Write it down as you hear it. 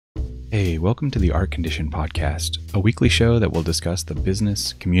Hey, welcome to the Art Condition Podcast, a weekly show that will discuss the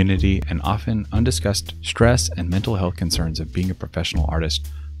business, community, and often undiscussed stress and mental health concerns of being a professional artist,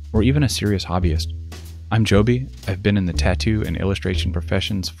 or even a serious hobbyist. I'm Joby. I've been in the tattoo and illustration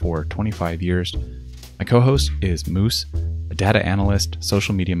professions for 25 years. My co-host is Moose, a data analyst,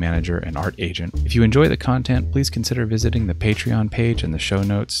 social media manager, and art agent. If you enjoy the content, please consider visiting the Patreon page in the show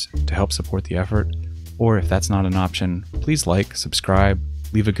notes to help support the effort. Or if that's not an option, please like, subscribe,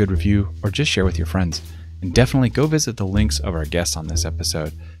 leave a good review, or just share with your friends. And definitely go visit the links of our guests on this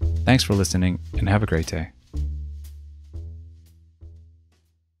episode. Thanks for listening, and have a great day. Let me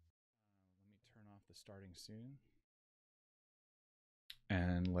turn off the starting soon.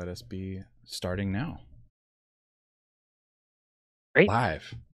 And let us be starting now. Great.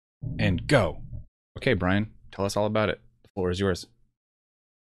 Live. And go. Okay, Brian, tell us all about it. The floor is yours.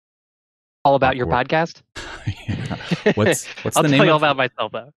 All about your podcast? Yeah. What's I'll the tell name you all of about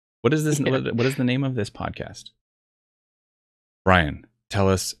myself, though. What is this? Yeah. What is the name of this podcast? Brian, tell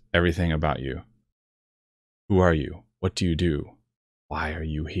us everything about you. Who are you? What do you do? Why are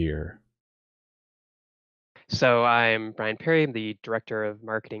you here? So I'm Brian Perry. I'm the director of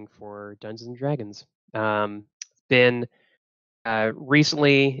marketing for Dungeons and Dragons. Been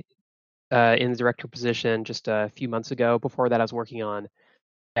recently in the director position just a few months ago. Before that, I was working on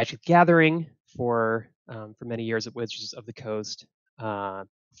Magic the Gathering for many years at Wizards of the Coast.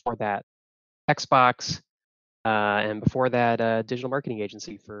 Before that, Xbox, and before that, digital marketing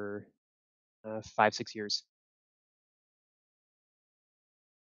agency for 5-6 years.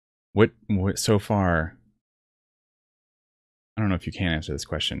 What so far? I don't know if you can answer this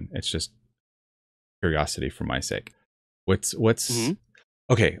question. It's just curiosity for my sake. What's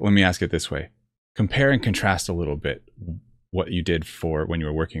Okay, let me ask it this way. Compare and contrast a little bit what you did for when you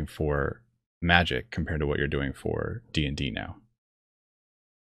were working for Magic compared to what you're doing for D&D now.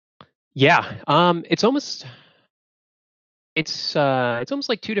 Yeah, it's almost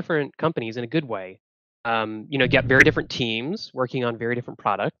like two different companies in a good way. You got very different teams working on very different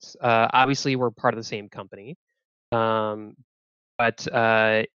products. Obviously, we're part of the same company, um, but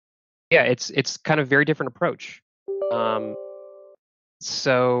yeah, it's kind of very different approach.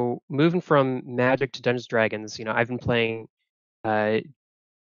 So moving from Magic to Dungeons and Dragons, I've been playing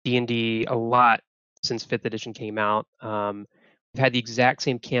D&D a lot since 5th edition came out. We've had the exact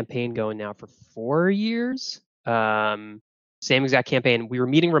same campaign going now for 4 years. Same exact campaign. We were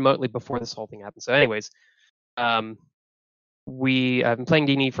meeting remotely before this whole thing happened. So anyways, I've been playing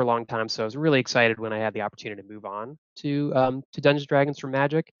D&D for a long time, so I was really excited when I had the opportunity to move on to Dungeons and Dragons from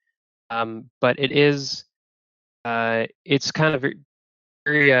Magic. But it's kind of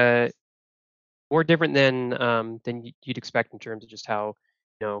very more different than you'd expect in terms of just how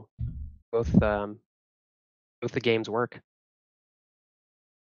both both the games work.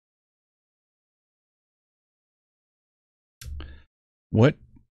 What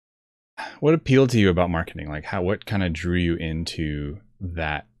appealed to you about marketing? Like what kind of drew you into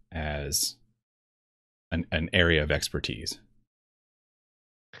that as an area of expertise?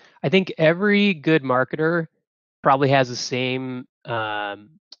 I think every good marketer probably has the same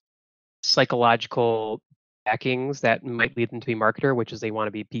psychological backings that might lead them to be a marketer, which is they want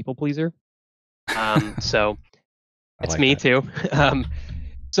to be a people pleaser. So that's like me that. too.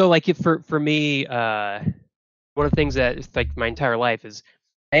 So like for me, one of the things that is like my entire life is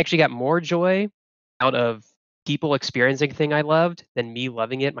I actually got more joy out of people experiencing a thing I loved than me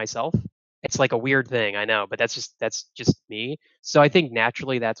loving it myself. It's like a weird thing, I know, but that's just me. So I think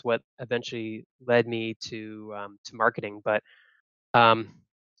naturally that's what eventually led me to marketing. But um,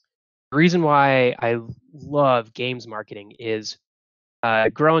 the reason why I love games marketing is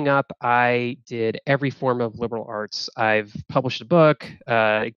growing up, I did every form of liberal arts. I've published a book,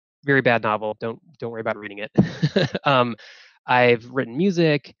 very bad novel. Don't worry about reading it. I've written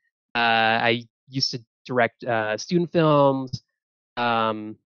music. I used to direct student films,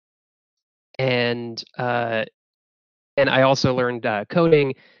 um, and I also learned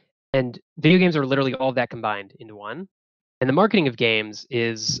coding. And video games are literally all of that combined into one. And the marketing of games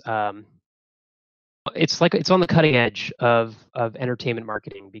is it's on the cutting edge of entertainment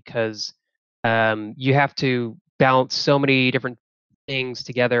marketing because you have to balance so many different things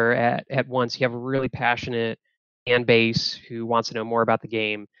together at once. You have a really passionate fan base who wants to know more about the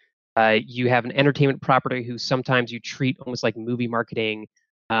game. You have an entertainment property who sometimes you treat almost like movie marketing,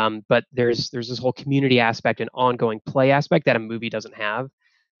 but there's this whole community aspect and ongoing play aspect that a movie doesn't have.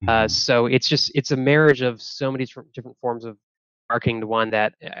 So it's a marriage of so many different forms of marketing to one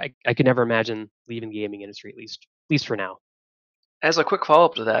that I could never imagine leaving the gaming industry, at least for now. As a quick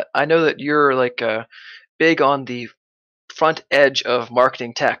follow-up to that, I know that you're big on the front edge of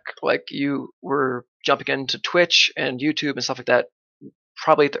marketing tech. Like you were jumping into Twitch and YouTube and stuff like that,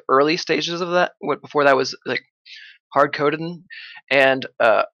 probably at the early stages of that. Before that was like hard coded. And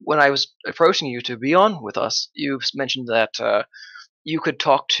when I was approaching you to be on with us, you mentioned that you could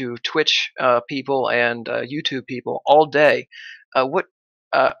talk to Twitch people and YouTube people all day. What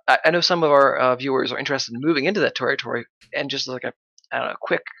I know some of our viewers are interested in moving into that territory, and just like a I don't know,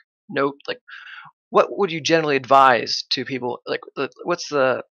 quick note, like what would you generally advise to people? Like, what's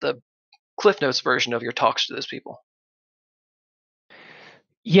the Cliff Notes version of your talks to those people?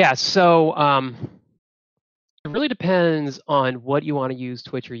 Yeah, so it really depends on what you want to use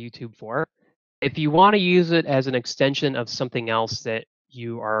Twitch or YouTube for. If you want to use it as an extension of something else that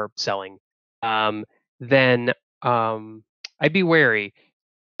you are selling, um, then I'd be wary.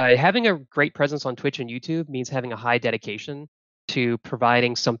 Having a great presence on Twitch and YouTube means having a high dedication to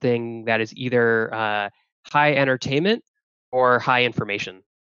providing something that is either high entertainment or high information.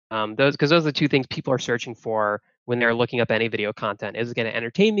 Those are the two things people are searching for when they're looking up any video content. Is it going to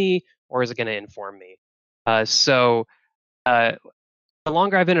entertain me or is it going to inform me? So uh, the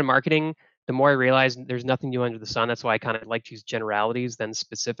longer I've been in marketing, the more I realize there's nothing new under the sun. That's why I kind of like to use generalities than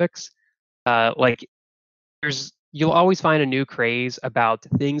specifics. Like you'll always find a new craze about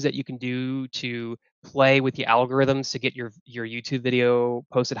things that you can do to play with the algorithms to get your YouTube video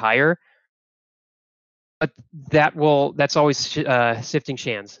posted higher. But that's always sifting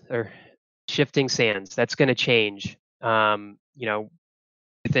sands or shifting sands. That's going to change.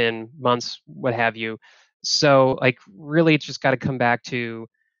 Within months, what have you. So like really, it's just got to come back to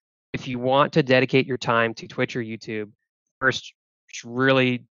if you want to dedicate your time to Twitch or YouTube, first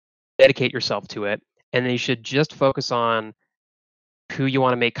really dedicate yourself to it, and then you should just focus on who you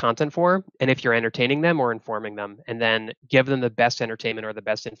want to make content for and if you're entertaining them or informing them, and then give them the best entertainment or the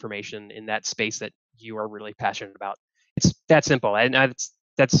best information in that space that you are really passionate about. It's that simple. And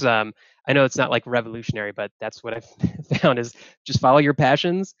that's I know it's not like revolutionary, but that's what I've found is just follow your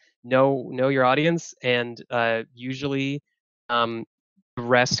passions, know your audience, and usually the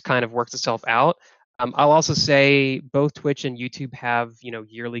rest kind of works itself out. I'll also say both Twitch and YouTube have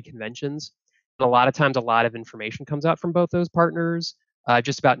yearly conventions. And a lot of times, a lot of information comes out from both those partners,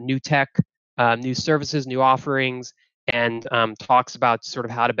 just about new tech, new services, new offerings, and talks about sort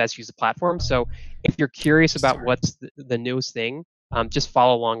of how to best use the platform. So if you're curious about what's the newest thing, just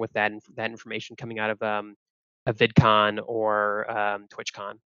follow along with that information coming out of a VidCon or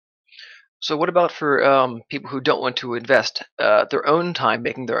TwitchCon. So what about for people who don't want to invest their own time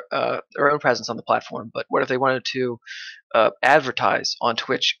making their own presence on the platform, but what if they wanted to advertise on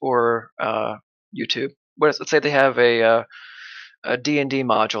Twitch or YouTube? Let's say they have a D&D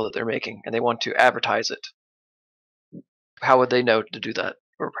module that they're making and they want to advertise it. How would they know to do that,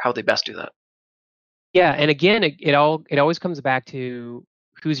 or how would they best do that? Yeah, and again, it always comes back to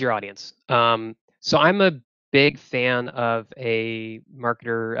who's your audience. So I'm a big fan of a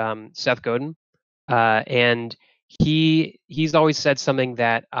marketer, Seth Godin, and he's always said something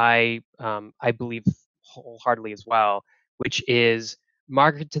that I believe wholeheartedly as well, which is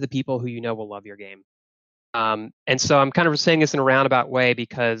market to the people who you know will love your game. And so I'm kind of saying this in a roundabout way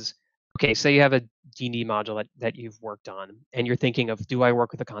because, okay, say you have a D&D module that you've worked on, and you're thinking of, do I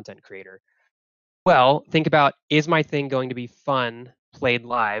work with a content creator? Well, think about, is my thing going to be fun played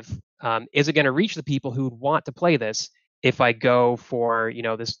live? Is it going to reach the people who want to play this if I go for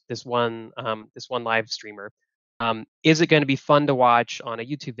this one live streamer? Is it going to be fun to watch on a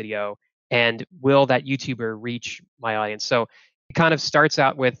YouTube video? And will that YouTuber reach my audience? So it kind of starts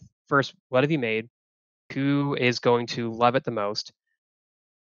out with first, what have you made? Who is going to love it the most?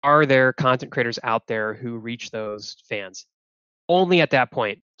 Are there content creators out there who reach those fans? Only at that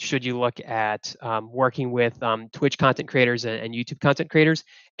point should you look at working with Twitch content creators and YouTube content creators.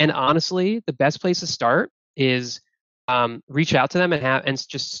 And honestly, the best place to start is reach out to them and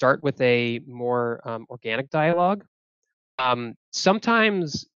just start with a more organic dialogue.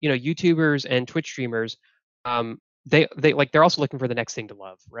 Sometimes YouTubers and Twitch streamers they're also looking for the next thing to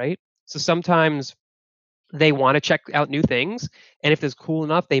love, right? So sometimes they want to check out new things, and if it's cool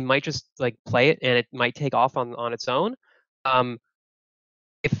enough, they might just like play it, and it might take off on its own. Um,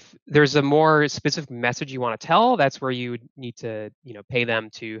 if there's a more specific message you want to tell, that's where you would need to pay them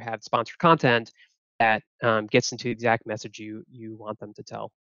to have sponsored content that gets into the exact message you want them to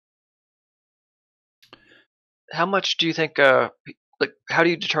tell. How much do you think? Like, how do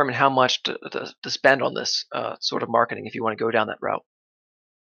you determine how much to spend on this sort of marketing if you want to go down that route?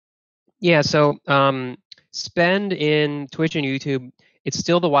 Yeah, so spend in Twitch and YouTube, it's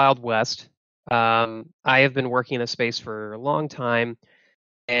still the Wild West. I have been working in this space for a long time,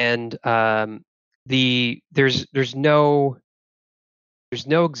 and there's no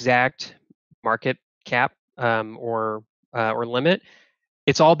exact market cap or limit.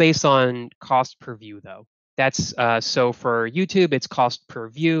 It's all based on cost per view, though. That's so for YouTube, it's cost per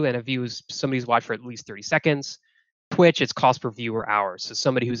view, and a view is somebody's watched for at least 30 seconds. Twitch, it's cost per view or hour. So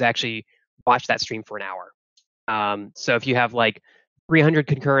somebody who's actually watched that stream for an hour. So if you have like 300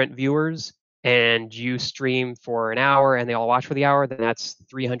 concurrent viewers and you stream for an hour and they all watch for the hour, then that's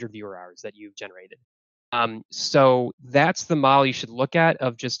 300 viewer hours that you've generated. So that's the model you should look at,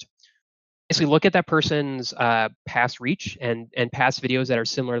 of just basically look at that person's past reach and past videos that are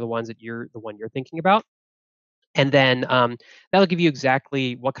similar to the ones that you're thinking about. And then that'll give you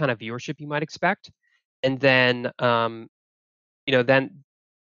exactly what kind of viewership you might expect. And then, then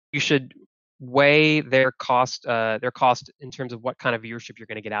you should weigh their cost in terms of what kind of viewership you're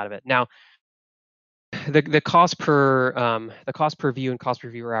going to get out of it. Now, the cost per view and cost per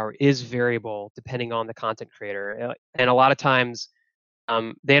viewer hour is variable depending on the content creator, and a lot of times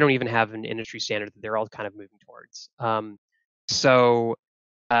they don't even have an industry standard that they're all kind of moving towards. So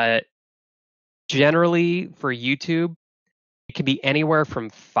generally for YouTube, it can be anywhere from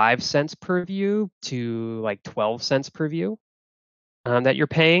 5 cents per view to like 12 cents per view that you're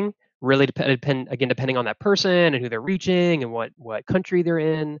paying. Really depending on that person and who they're reaching and what country they're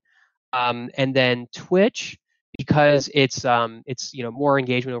in. And then Twitch, because it's more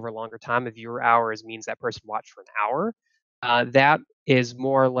engagement over a longer time. A viewer hours means that person watched for an hour. That is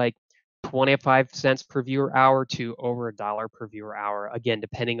more like 25 cents per viewer hour to over $1 per viewer hour. Again,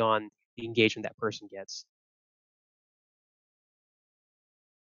 depending on the engagement that person gets.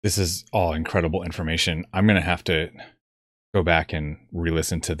 This is all incredible information. I'm going to have to go back and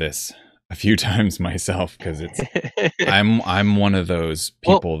re-listen to this a few times myself, because it's I'm one of those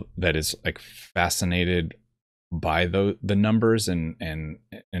people that is like fascinated by the numbers and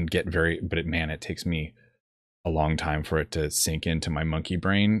get very, but it takes me a long time for it to sink into my monkey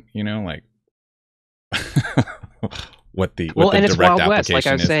brain, like what the and it's direct Wild West, like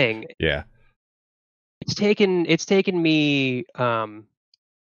I was is. saying. Yeah. It's taken me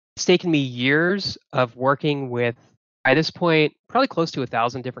years of working with, at this point, probably close to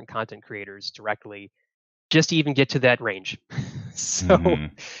 1,000 different content creators directly, just to even get to that range. So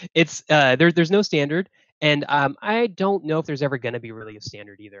it's there's no standard, and I don't know if there's ever going to be really a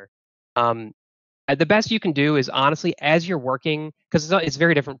standard either. The best you can do is, honestly, as you're working, because it's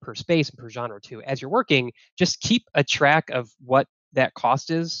very different per space and per genre too. As you're working, just keep a track of what that cost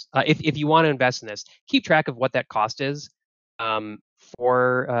is. If you want to invest in this, keep track of what that cost is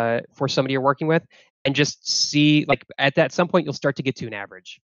for somebody you're working with, and just see, like, at some point you'll start to get to an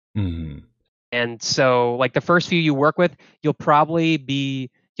average. And so, like, the first few you work with, you'll probably be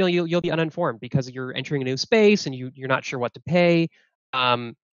you'll be uninformed because you're entering a new space and you're not sure what to pay.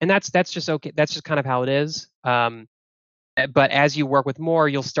 And that's just okay. That's just kind of how it is. But as you work with more,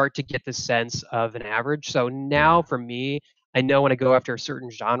 you'll start to get the sense of an average. So now for me, I know when I go after a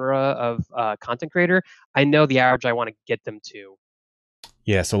certain genre of content creator, I know the average I want to get them to.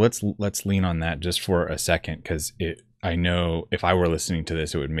 Yeah, so let's lean on that just for a second, because I know if I were listening to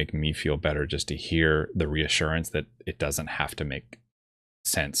this, it would make me feel better just to hear the reassurance that it doesn't have to make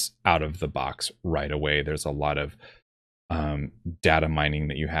sense out of the box right away. There's a lot of data mining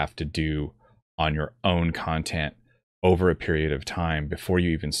that you have to do on your own content over a period of time before you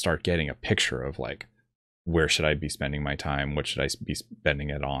even start getting a picture of, like, where should I be spending my time? What should I be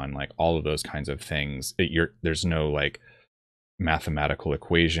spending it on? Like, all of those kinds of things. There's no like mathematical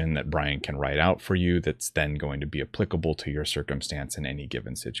equation that Brian can write out for you that's then going to be applicable to your circumstance in any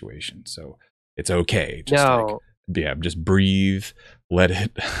given situation. So it's okay. Just breathe, let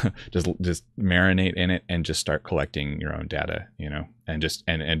it just marinate in it, and just start collecting your own data, and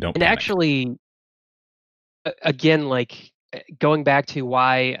don't panic. Actually, again, like, going back to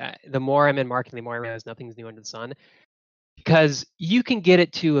why the more I'm in marketing, the more I realize nothing's new under the sun. Because you can get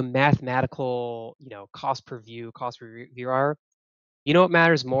it to a mathematical, cost per view, cost per viewer hour. You know what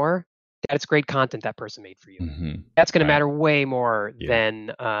matters more? That it's great content that person made for you. That's going to matter way more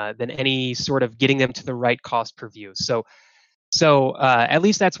than any sort of getting them to the right cost per view. So at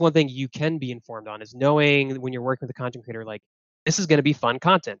least that's one thing you can be informed on, is knowing when you're working with a content creator, like, this is going to be fun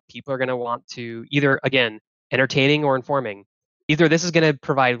content. People are going to want to either, again, entertaining or informing. Either this is going to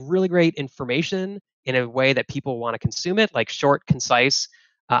provide really great information in a way that people want to consume it, like short, concise.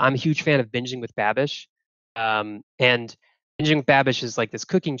 I'm a huge fan of Binging with Babish. And Binging with Babish is like this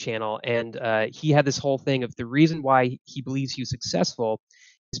cooking channel. And he had this whole thing of the reason why he believes he was successful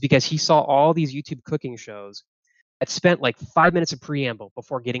is because he saw all these YouTube cooking shows that spent like 5 minutes of preamble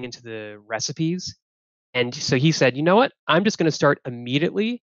before getting into the recipes. And so he said, you know what? I'm just going to start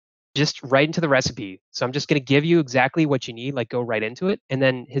immediately just right into the recipe. So I'm just going to give you exactly what you need, like go right into it. And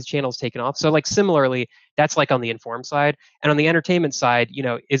then his channel's taken off. So like similarly, that's like on the informed side. And on the entertainment side,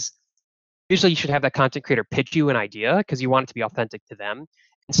 is usually you should have that content creator pitch you an idea because you want it to be authentic to them.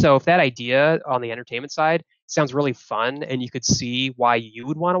 And so if that idea on the entertainment side sounds really fun and you could see why you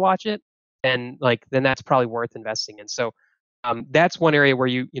would want to watch it, then that's probably worth investing in. So that's one area where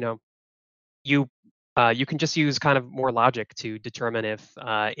you you can just use kind of more logic to determine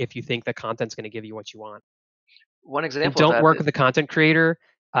if you think the content's going to give you what you want. One And example of don't that work is with a content creator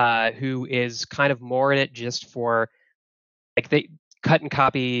who is kind of more in it just for like they cut and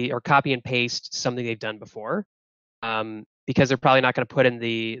copy or copy and paste something they've done before, because they're probably not going to put in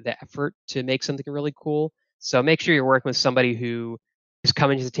the effort to make something really cool. So make sure you're working with somebody who is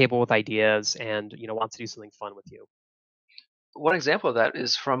coming to the table with ideas and wants to do something fun with you. one example of that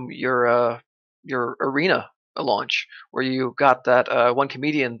is from your arena launch where you got that one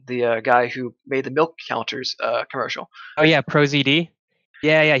comedian, the guy who made the milk counters commercial. Oh yeah, ProZD.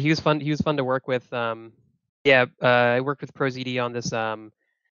 Yeah, he was fun. He was fun to work with. I worked with ProZD on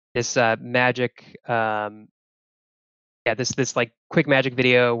this magic this like quick magic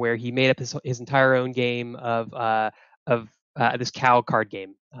video where he made up his entire own game of this cow card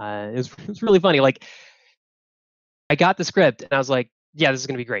game. It was really funny. Like I got the script and I was like, yeah, this is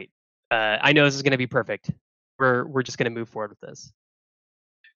gonna be great. I know this is gonna be perfect. We're just gonna move forward with this.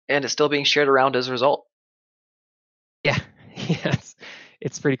 And it's still being shared around as a result. Yeah, yeah,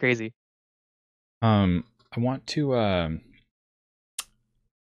 it's pretty crazy. I want to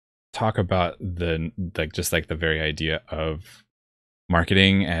talk about the very idea of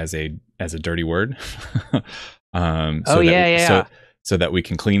marketing as a dirty word. So that we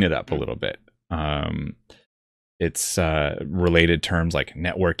can clean it up a little bit. It's related terms like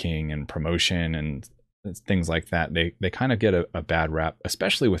networking and promotion and things like that. They kind of get a bad rap,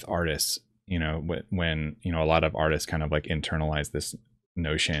 especially with artists. When a lot of artists kind of like internalize this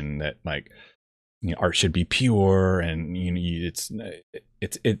notion that like art should be pure and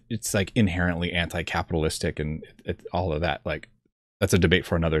it's like inherently anti-capitalistic and all of that. Like that's a debate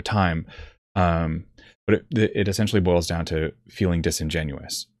for another time. But it essentially boils down to feeling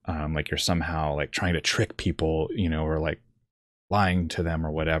disingenuous. Like you're somehow like trying to trick people, or like lying to them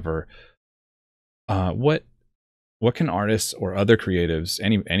or whatever. What can artists or other creatives,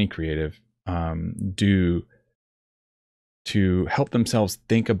 any creative, do to help themselves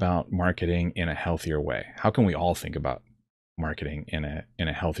think about marketing in a healthier way? How can we all think about marketing in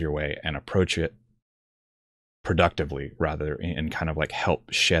a healthier way and approach it productively rather, and kind of like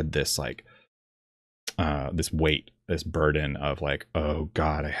help shed this like this weight, this burden of like, oh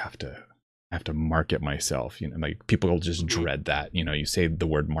God, I have to market myself. Like people will just dread that. You say the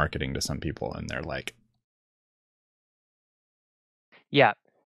word marketing to some people and they're like, yeah,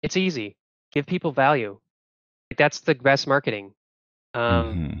 it's easy. Give people value. That's the best marketing.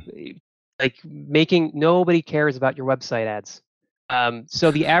 Like nobody cares about your website ads.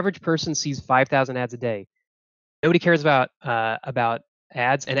 So the average person sees 5,000 ads a day. Nobody cares about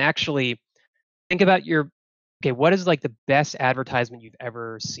ads. And actually, think about what is like the best advertisement you've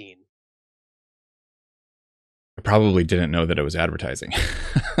ever seen? I probably didn't know that it was advertising.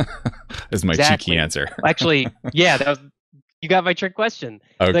 Is my cheeky answer. Actually, yeah, you got my trick question.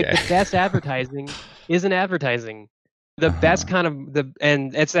 Okay. Like the best advertising isn't advertising. The best kind of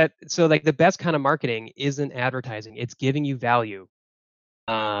the best kind of marketing isn't advertising. It's giving you value.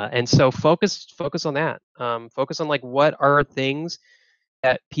 And so focus on that. Focus on like what are things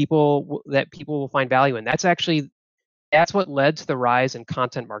that people will find value in. That's what led to the rise in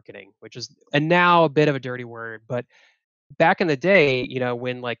content marketing, which is and now a bit of a dirty word, but back in the day,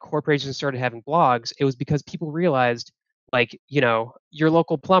 when like corporations started having blogs, it was because people realized like, your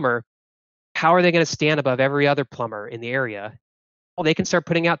local plumber, how are they going to stand above every other plumber in the area? Well, they can start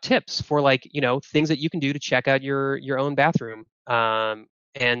putting out tips for like, things that you can do to check out your own bathroom.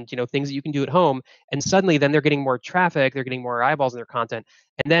 And things that you can do at home, and suddenly then they're getting more traffic, they're getting more eyeballs in their content,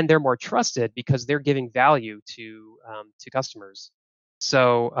 and then they're more trusted because they're giving value to customers.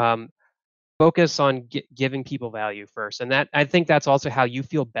 So focus on giving people value first, and that I think that's also how you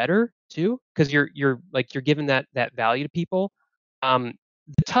feel better too, because you're giving that value to people. The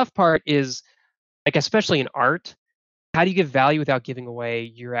tough part is like especially in art, how do you give value without giving away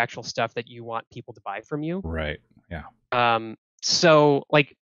your actual stuff that you want people to buy from you? Right. Yeah. So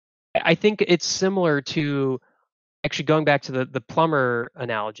like I think it's similar to actually going back to the plumber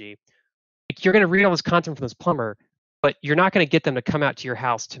analogy. Like you're going to read all this content from this plumber, but you're not going to get them to come out to your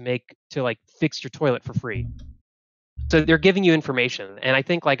house to like fix your toilet for free. So they're giving you information. And I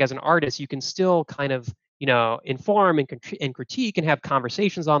think like as an artist, you can still kind of inform and critique and have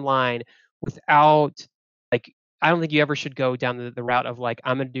conversations online without like I don't think you ever should go down the route of like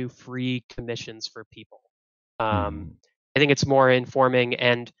I'm gonna do free commissions for people. Um, Mm. I think it's more informing,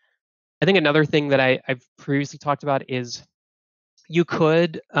 and I think another thing that I've previously talked about is you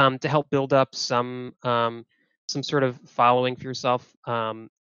could to help build up some sort of following for yourself.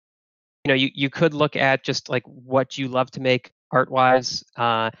 You could look at just like what you love to make art wise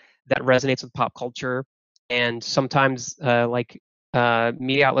that resonates with pop culture, and sometimes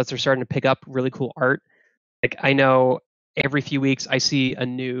media outlets are starting to pick up really cool art. Like I know every few weeks I see a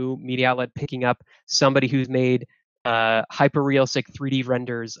new media outlet picking up somebody who's made hyper realistic 3D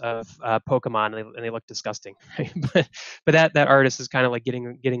renders of Pokemon, and they look disgusting. Right? But that artist is kind of like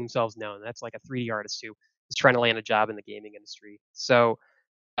getting themselves known. That's like a 3D artist who is trying to land a job in the gaming industry. So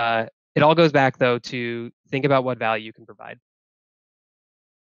uh, it all goes back though to think about what value you can provide.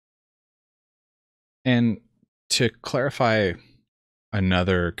 And to clarify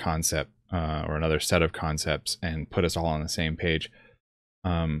another concept or another set of concepts and put us all on the same page,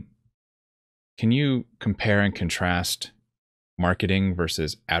 can you compare and contrast marketing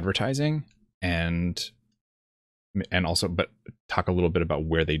versus advertising, and also, but talk a little bit about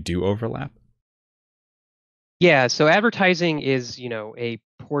where they do overlap? Yeah, so advertising is, a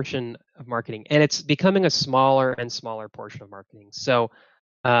portion of marketing, and it's becoming a smaller and smaller portion of marketing. So,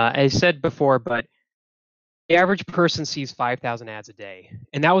 I said before, but the average person sees 5,000 ads a day,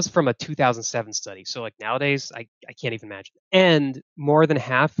 and that was from a 2007 study. So, like nowadays, I can't even imagine. And more than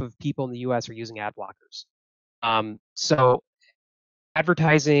half of people in the U.S. are using ad blockers. So,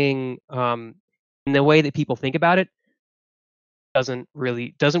 advertising, in the way that people think about it, doesn't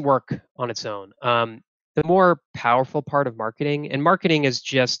work on its own. The more powerful part of marketing, and marketing is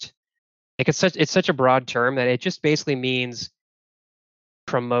just like it's such a broad term that it just basically means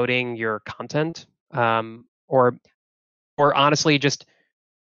promoting your content, or honestly just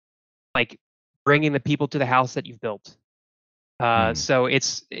like bringing the people to the house that you've built. Mm. So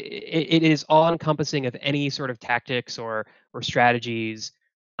it is all encompassing of any sort of tactics or strategies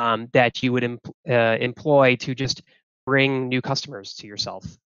that you would employ to just bring new customers to yourself.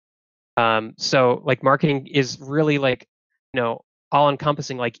 So like marketing is really like, all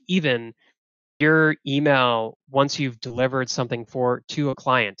encompassing, like even your email, once you've delivered something to a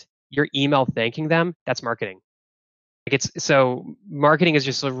client, your email thanking them, that's marketing. Like so marketing is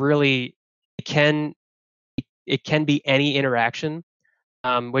just a really, it can, it can be any interaction,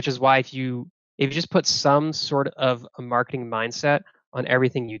 which is why if you just put some sort of a marketing mindset on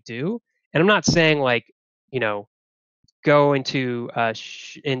everything you do, and I'm not saying like, you know, go into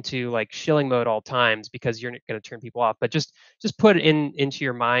like shilling mode all times because you're going to turn people off, but just put it into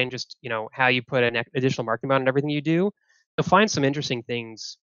your mind, just how you put an additional marketing amount on everything you do. You'll find some interesting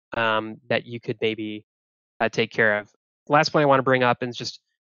things that you could maybe take care of. Last point I want to bring up is just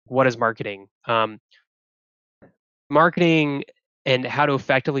what is marketing. Marketing and how to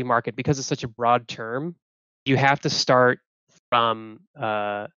effectively market, because it's such a broad term, you have to start from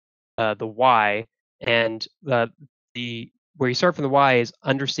the why, and the where you start from the why is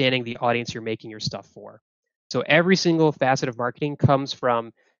understanding the audience you're making your stuff for. So every single facet of marketing comes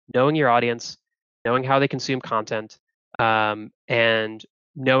from knowing your audience, knowing how they consume content, and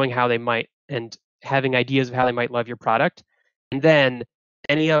knowing how they might, and having ideas of how they might love your product, and then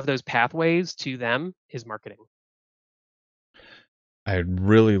any of those pathways to them is marketing. I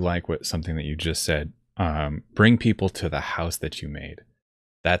really like something that you just said. Bring people to the house that you made.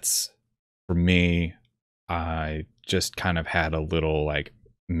 That's, for me, I just kind of had a little like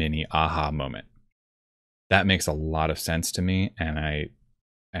mini aha moment. That makes a lot of sense to me, and I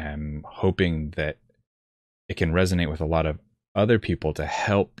am hoping that it can resonate with a lot of other people to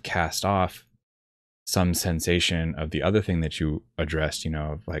help cast off some sensation of the other thing that you addressed,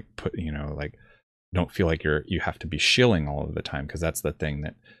 of like like don't feel like you have to be shilling all of the time, because that's the thing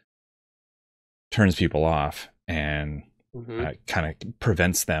that turns people off and Hmm. kind of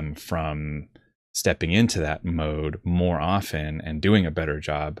prevents them from stepping into that mode more often and doing a better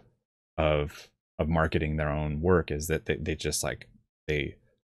job of marketing their own work, is that they just like they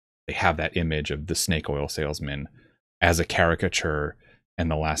have that image of the snake oil salesman as a caricature,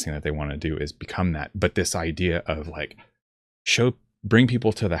 and the last thing that they want to do is become that. But this idea of like bring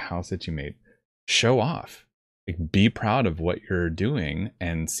people to the house that you made, show off, like, be proud of what you're doing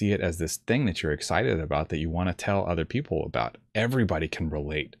and see it as this thing that you're excited about, that you want to tell other people about. Everybody can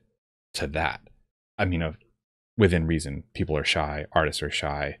relate to that. I mean, within reason. People are shy, artists are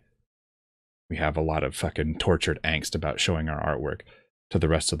shy. We have a lot of fucking tortured angst about showing our artwork to the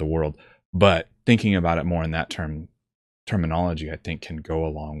rest of the world. But thinking about it more in that terminology, I think, can go a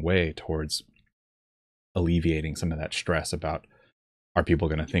long way towards alleviating some of that stress about, are people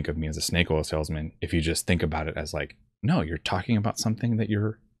going to think of me as a snake oil salesman? If you just think about it as like, no, you're talking about something that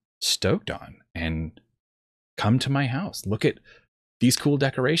you're stoked on, and come to my house. Look at these cool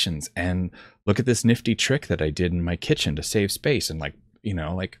decorations, and look at this nifty trick that I did in my kitchen to save space. And like,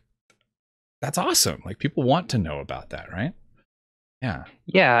 like that's awesome. Like people want to know about that, right? Yeah.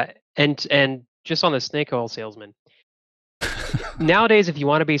 Yeah. And just on the snake oil salesman, nowadays, if you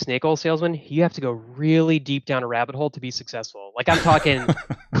want to be a snake oil salesman, you have to go really deep down a rabbit hole to be successful. Like I'm talking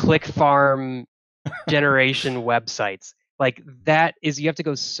click farm generation websites. Like that is, you have to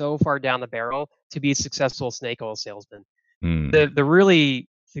go so far down the barrel to be a successful snake oil salesman.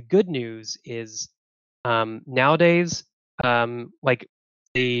 The good news is nowadays, like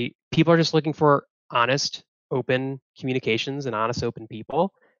the people are just looking for honest, open communications and honest, open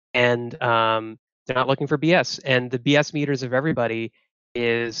people, and they're not looking for BS. And the BS meters of everybody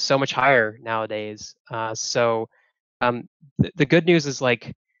is so much higher nowadays. So the good news is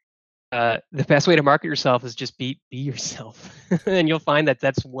like the best way to market yourself is just be yourself, and you'll find that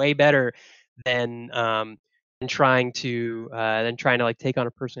that's way better than trying to like take on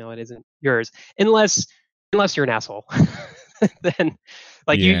a personality that isn't yours, unless you're an asshole. Then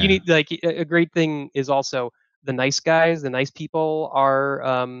like you need, like, a great thing is also the nice guys, the nice people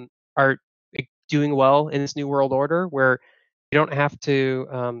are doing well in this new world order, where you don't have to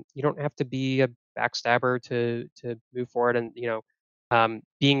be a backstabber to move forward, and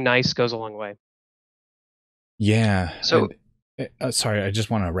being nice goes a long way. Yeah. So Sorry, I just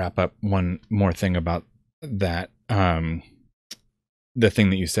want to wrap up one more thing about that. The thing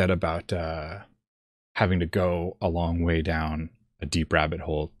that you said about having to go a long way down a deep rabbit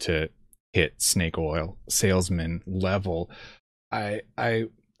hole to hit snake oil salesman level. I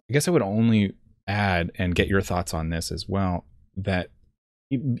guess I would only add, and get your thoughts on this as well, that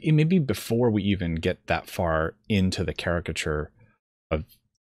maybe before we even get that far into the caricature of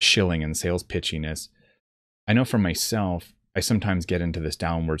shilling and sales pitchiness, I know for myself, I sometimes get into this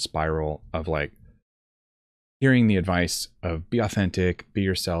downward spiral of like hearing the advice of be authentic, be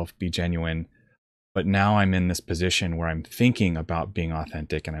yourself, be genuine. But now I'm in this position where I'm thinking about being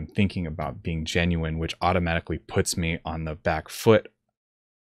authentic and I'm thinking about being genuine, which automatically puts me on the back foot,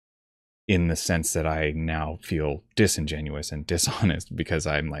 in the sense that I now feel disingenuous and dishonest, because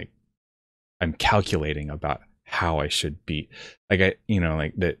I'm calculating about how I should be. Like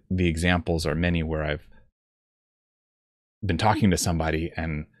the examples are many where I've been talking to somebody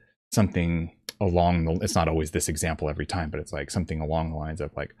and something along the, it's not always this example every time, but it's like something along the lines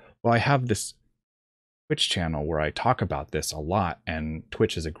of like, well, I have this Twitch channel where I talk about this a lot, and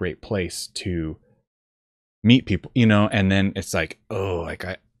Twitch is a great place to meet people, and then it's like, oh, like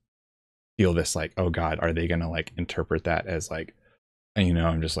I feel this like, oh God, are they gonna like interpret that as like,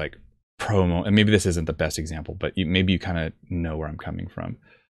 I'm just like promo, and maybe this isn't the best example, but maybe you kind of know where I'm coming from.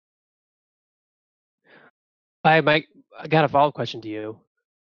 I got a follow-up question to you.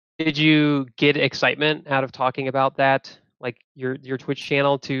 Did you get excitement out of talking about that, like your Twitch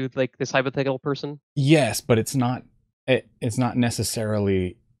channel, to like this hypothetical person? Yes, but it's not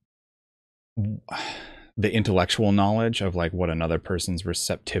necessarily the intellectual knowledge of like what another person's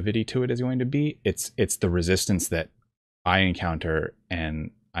receptivity to it is going to be. It's the resistance that I encounter,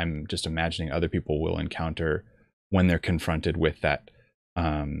 and I'm just imagining other people will encounter when they're confronted with that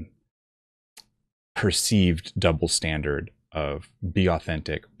perceived double standard of be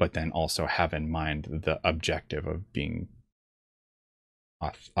authentic, but then also have in mind the objective of being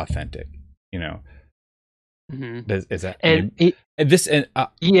authentic. Mm-hmm. Is that, and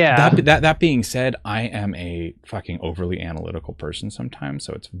yeah. That being said, I am a fucking overly analytical person sometimes,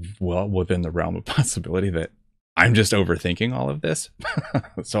 so it's well within the realm of possibility that I'm just overthinking all of this.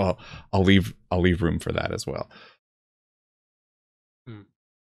 So I'll leave room for that as well.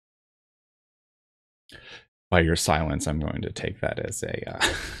 By your silence, I'm going to take that as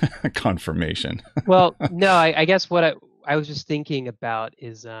a confirmation. Well, no, I guess what I was just thinking about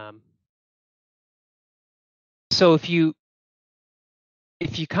is so if you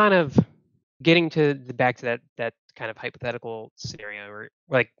kind of getting to back to that kind of hypothetical scenario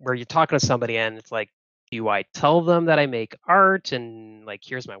where you're talking to somebody and it's like, do I tell them that I make art and like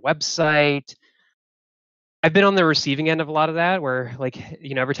here's my website? I've been on the receiving end of a lot of that, where like,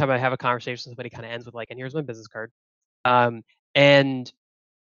 every time I have a conversation, somebody kind of ends with like, and here's my business card. And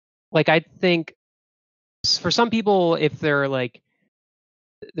like, I think for some people, if they're like,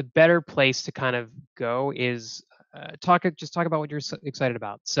 the better place to kind of go is talk about what you're excited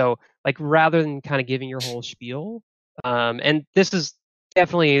about. So like, rather than kind of giving your whole spiel, and this is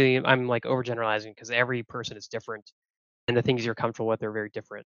definitely, I'm like overgeneralizing because every person is different and the things you're comfortable with are very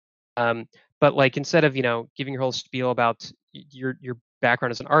different. But like instead of giving your whole spiel about your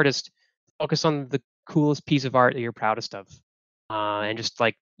background as an artist, focus on the coolest piece of art that you're proudest of, and just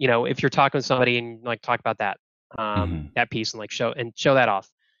like if you're talking to somebody and like talk about that piece and like show that off.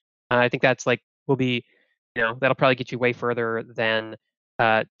 I think that's like will be that'll probably get you way further than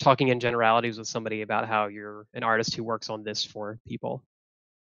talking in generalities with somebody about how you're an artist who works on this for people.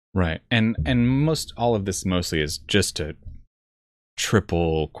 Right. And most all of this mostly is just to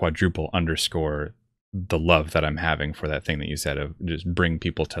triple, quadruple underscore the love that I'm having for that thing that you said of just bring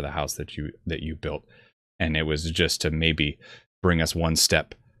people to the house that you built. And it was just to maybe bring us one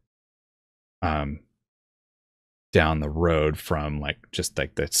step down the road from like just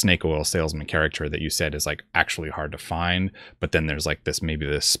like the snake oil salesman character that you said is like actually hard to find, but then there's like this maybe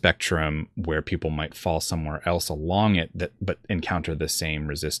this spectrum where people might fall somewhere else along it that but encounter the same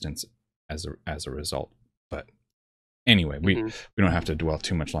resistance as a result. But anyway, we don't have to dwell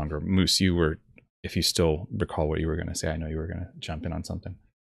too much longer. Moose, you were, if you still recall what you were going to say, I know you were going to jump in on something.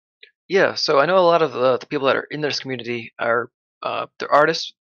 Yeah, so I know a lot of the people that are in this community are they're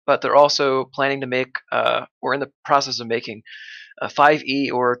artists, but they're also planning to make or in the process of making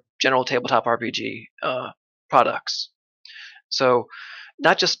 5e or general tabletop RPG products. So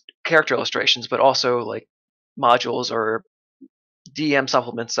not just character illustrations, but also like modules or DM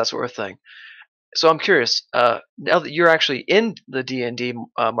supplements, that sort of thing. So I'm curious, now that you're actually in the D&D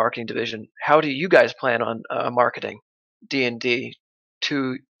marketing division, how do you guys plan on marketing D&D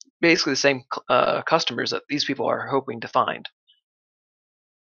to basically the same customers that these people are hoping to find?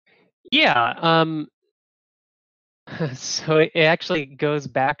 Yeah. So it actually goes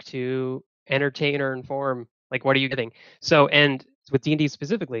back to entertain or inform. Like, what are you getting? So, and with D&D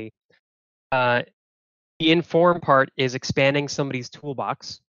specifically, uh, the inform part is expanding somebody's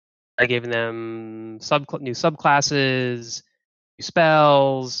toolbox by giving them new subclasses, new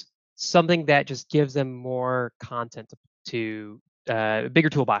spells, something that just gives them more content to a bigger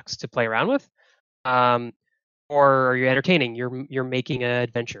toolbox to play around with. Um, or you're entertaining. You're making an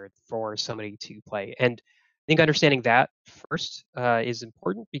adventure for somebody to play, and I think understanding that first is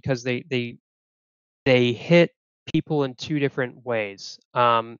important because they hit people in two different ways.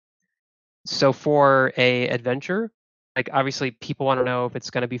 So for a adventure, like obviously people want to know if it's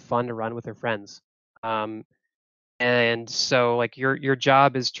going to be fun to run with their friends, um, and so like your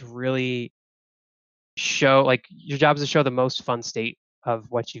job is to really show the most fun state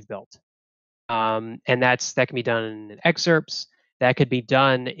of what you've built. And that can be done in excerpts. That could be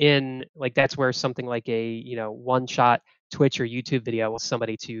done in like that's where something like a one shot Twitch or YouTube video with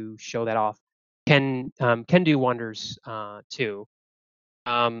somebody to show that off can do wonders too.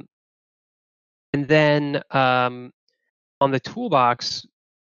 Um, and then on the toolbox,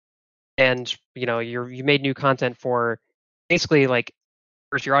 and you made new content for basically like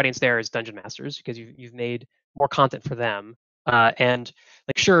first your audience there is dungeon masters because you've made more content for them. And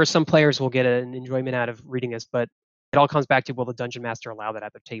like sure, some players will get an enjoyment out of reading this, but it all comes back to will the dungeon master allow that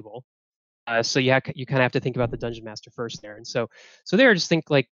at their table? So you kind of have to think about the dungeon master first there. And so there, just think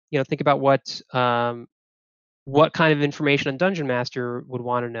like think about what kind of information a dungeon master would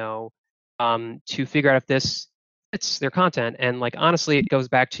want to know to figure out if this fits their content. And like honestly, it goes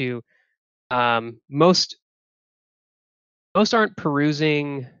back to most aren't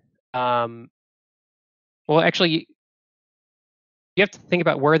perusing. Well, actually, you have to think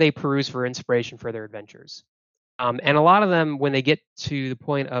about where they peruse for inspiration for their adventures. And a lot of them, when they get to the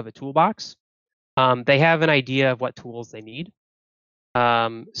point of a toolbox, they have an idea of what tools they need.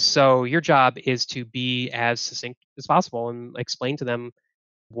 So your job is to be as succinct as possible and explain to them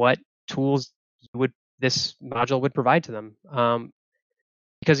what tools this module would provide to them.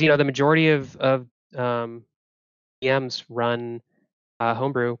 Because the majority of DMs run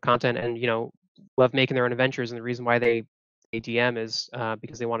homebrew content and love making their own adventures, and the reason why they DM is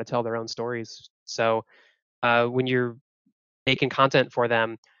because they want to tell their own stories. So when you're making content for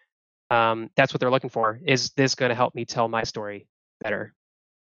them, that's what they're looking for. Is this going to help me tell my story better?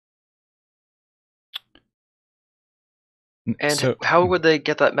 And So, how would they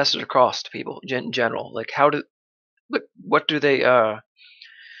get that message across to people in general? Like what do they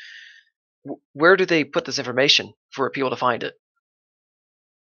where do they put this information for people to find it?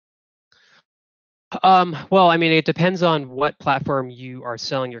 Well, I mean, it depends on what platform you are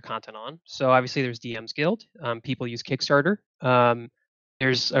selling your content on. So obviously, there's DM's Guild. People use Kickstarter.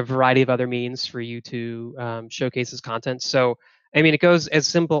 There's a variety of other means for you to showcase this content. So, I mean, it goes as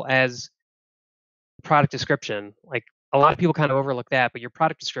simple as product description. Like a lot of people kind of overlook that, but your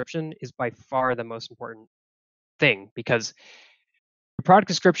product description is by far the most important thing because your product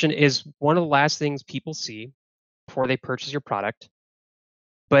description is one of the last things people see before they purchase your product.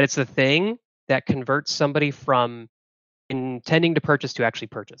 but it's the thing that converts somebody from intending to purchase to actually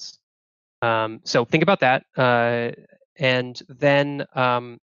purchase. So think about that. And then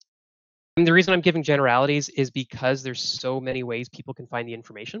and the reason I'm giving generalities is because there's so many ways people can find the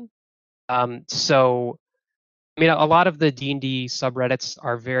information. So I mean, a lot of the D&D subreddits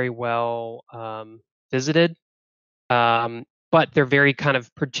are very well visited, but they're very kind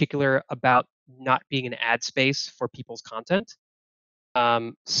of particular about not being an ad space for people's content.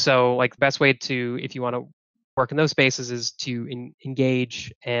 So, like, the best way to, if you want to work in those spaces, is to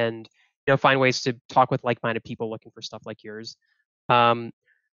engage and find ways to talk with like-minded people looking for stuff like yours, um,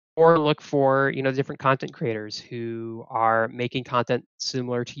 or look for different content creators who are making content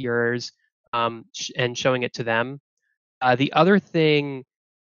similar to yours, and showing it to them. The other thing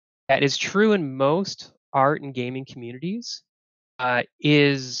that is true in most art and gaming communities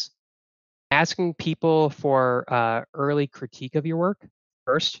is asking people for early critique of your work.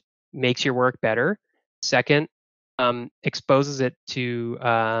 First, makes your work better. Second, exposes it to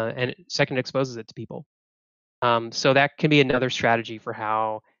people. So that can be another strategy for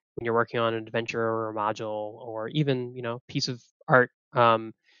how, when you're working on an adventure or a module or even piece of art,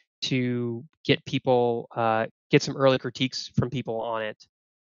 to get some early critiques from people on it.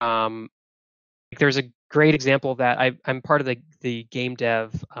 Like, there's a great example of that. I'm part of the game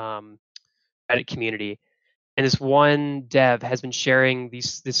dev Reddit community, and this one dev has been sharing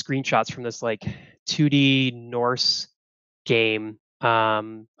these screenshots from this like 2D Norse game.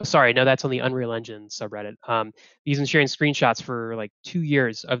 Sorry, no, that's on the Unreal Engine subreddit. He's been sharing screenshots for like 2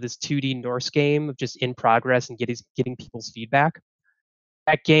 years of this 2D Norse game, just in progress, and getting people's feedback.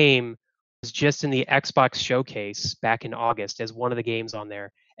 That game was just in the Xbox showcase back in August as one of the games on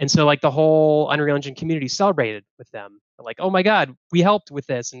there. And so, like, the whole Unreal Engine community celebrated with them. They're like, "Oh my God, we helped with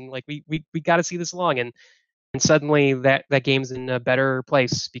this, and like we got to see this along." And suddenly that game's in a better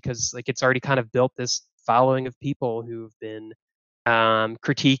place because, like, it's already kind of built this following of people who've been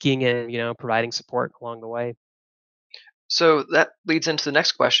critiquing and providing support along the way. So that leads into the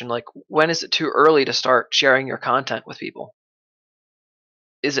next question, like, when is it too early to start sharing your content with people?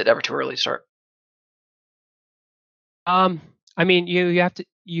 Is it ever too early to start? I mean, you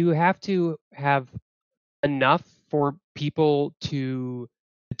have to have enough for people to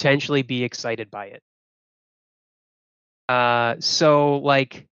potentially be excited by it. So,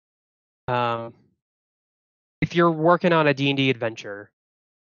 like, um, if you're working on a D&D adventure,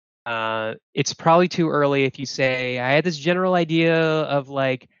 it's probably too early if you say, "I had this general idea of,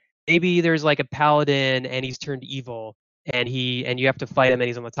 like, maybe there's like a paladin and he's turned evil and you have to fight him and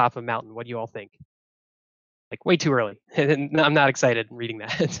he's on the top of a mountain. What do you all think?" Like, way too early. And I'm not excited reading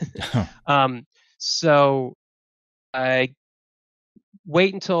that. So I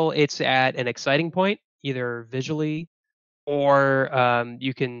wait until it's at an exciting point, either visually or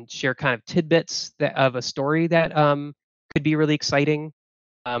you can share kind of tidbits of a story that could be really exciting.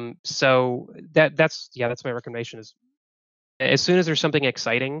 So that's my recommendation. Is as soon as there's something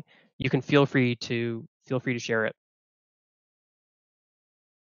exciting, you can feel free to share it.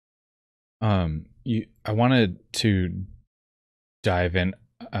 I wanted to dive in,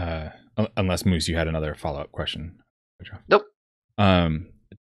 unless Moose, you had another follow-up question. Nope.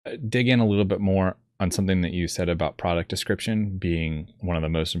 Dig in a little bit more on something that you said about product description being one of the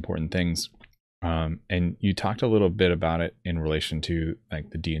most important things. And you talked a little bit about it in relation to like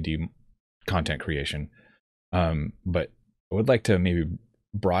the D&D content creation. But I would like to maybe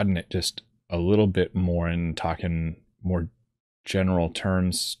broaden it just a little bit more and talk in more general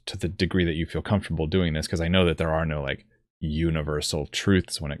terms to the degree that you feel comfortable doing this, because I know that there are no like universal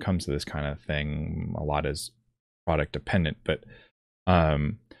truths when it comes to this kind of thing. A lot is product dependent, but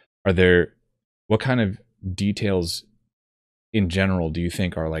what kind of details in general do you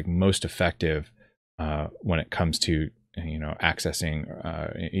think are like most effective when it comes to accessing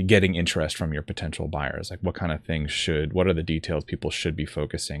getting interest from your potential buyers? Like, what kind of things what are the details people should be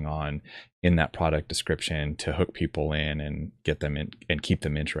focusing on in that product description to hook people in and get them in and keep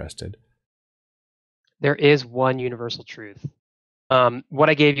them interested? There is one universal truth. What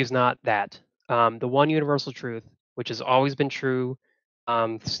I gave you is not that. The one universal truth, which has always been true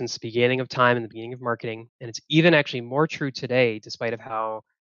since the beginning of time and the beginning of marketing, and it's even actually more true today, despite how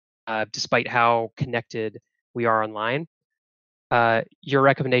connected we are online. Your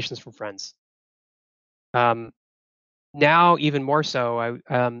recommendations from friends. Now, even more so, I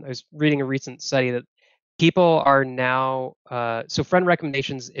was reading a recent study that people are now so friend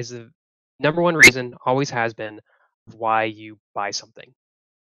recommendations is the number one reason, always has been, of why you buy something.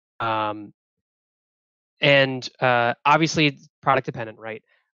 And obviously it's product dependent, right?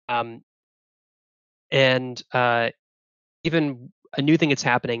 And even a new thing that's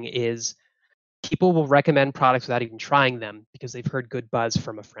happening is people will recommend products without even trying them because they've heard good buzz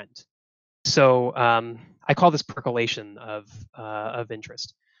from a friend. So I call this percolation of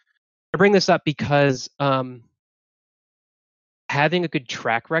interest. I bring this up because having a good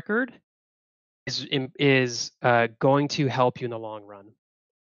track record is going to help you in the long run.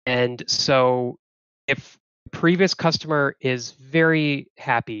 And so if a previous customer is very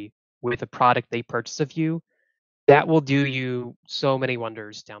happy with a product they purchased of you, that will do you so many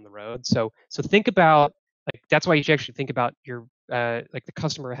wonders down the road. So think about, like, that's why you should actually think about your like the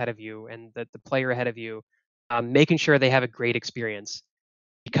customer ahead of you and the player ahead of you, making sure they have a great experience.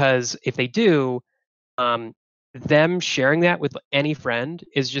 Because if they do, them sharing that with any friend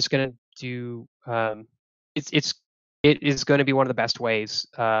is just going to do it is going to be one of the best ways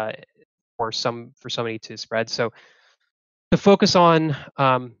for somebody to spread. So the focus on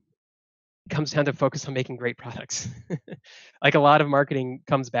comes down to focus on making great products. Like a lot of marketing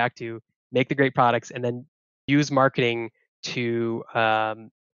comes back to make the great products and then use marketing to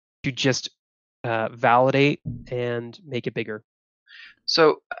just validate and make it bigger.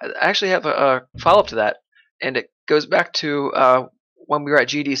 So I actually have a follow-up to that, and it goes back to when we were at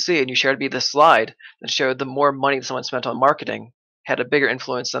GDC, and you shared me this slide that showed the more money that someone spent on marketing had a bigger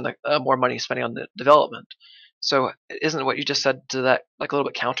influence than the more money spending on the development. So isn't what you just said to that like a little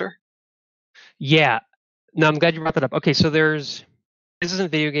bit counter? Yeah. No, I'm glad you brought that up. Okay, so this isn't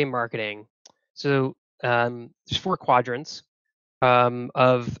video game marketing. So there's 4 quadrants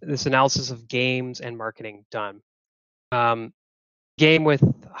of this analysis of games and marketing done. Game with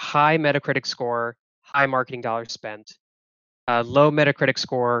high Metacritic score, high marketing dollars spent. Low Metacritic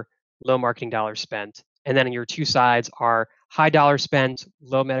score, low marketing dollars spent. And then your 2 sides are high dollar spent,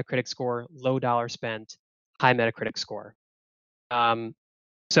 low Metacritic score, low dollar spent, high Metacritic score.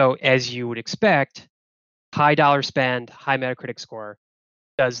 So as you would expect, high dollar spend, high Metacritic score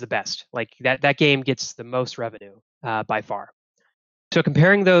does the best. Like that game gets the most revenue by far. So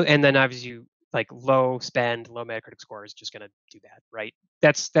comparing those, and then obviously like low spend, low Metacritic score is just going to do that, right?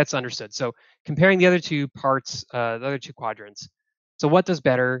 That's understood. So comparing the other 2 parts, the other 2 quadrants. So what does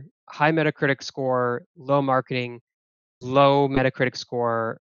better? High Metacritic score, low marketing, low Metacritic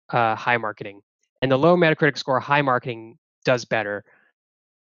score, high marketing. And the low Metacritic score, high marketing does better.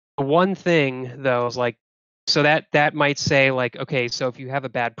 The one thing though is like, so that might say like, okay, so if you have a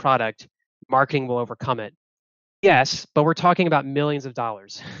bad product, marketing will overcome it. Yes, but we're talking about millions of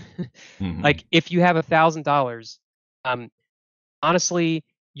dollars. Mhm. Like if you have $1,000, honestly,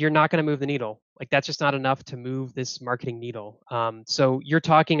 you're not going to move the needle. Like that's just not enough to move this marketing needle. So you're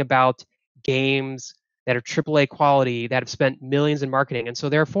talking about games that are AAA quality that have spent millions in marketing, and so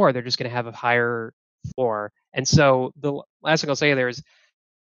therefore they're just going to have a higher floor. And so the last thing I'll say there is,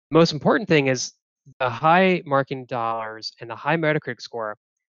 the most important thing is the high marketing dollars and the high Metacritic score.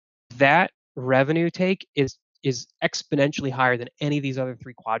 That revenue take is exponentially higher than any of these other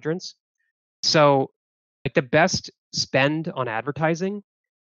 3 quadrants. So like the best spend on advertising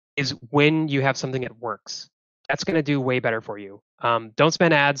is when you have something that works. That's going to do way better for you. Don't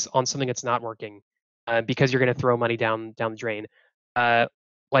spend ads on something that's not working because you're going to throw money down the drain.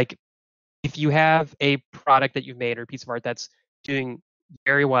 Like if you have a product that you've made or a piece of art that's doing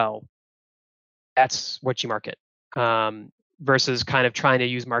very well, that's what you market. Versus kind of trying to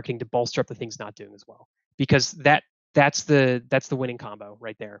use marketing to bolster up the things not doing as well, because that's the winning combo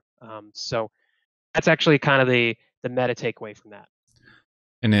right there. So that's actually kind of the meta takeaway from that.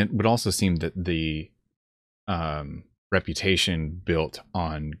 And it would also seem that the reputation built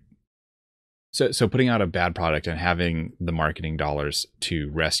on so putting out a bad product and having the marketing dollars to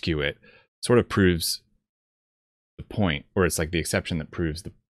rescue it sort of proves the point, or it's like the exception that proves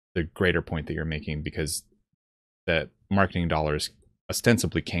the greater point that you're making, because that marketing dollars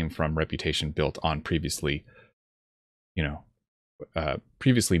ostensibly came from reputation built on previously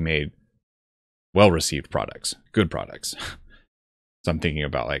made well-received products, good products. So I'm thinking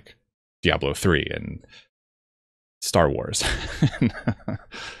about like Diablo 3 and Star Wars.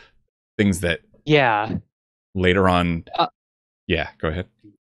 Things that later on go ahead.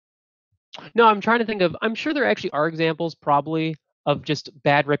 No, I'm trying to think of, I'm sure there actually are examples probably of just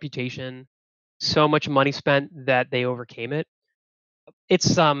bad reputation, so much money spent that they overcame it.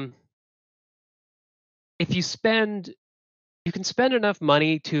 It's if you can spend enough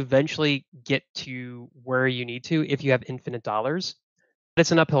money to eventually get to where you need to if you have infinite dollars. But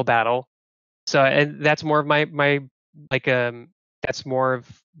it's an uphill battle. So, and that's more of my like that's more of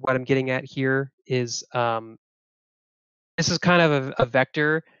what I'm getting at here is this is kind of a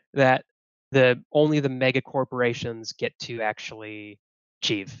vector that only the mega corporations get to actually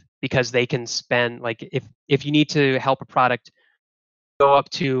achieve, because they can spend, like if you need to help a product go up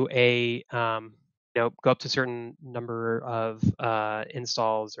to go up to a certain number of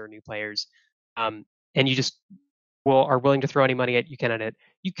installs or new players, and you just are willing to throw any money you can at it.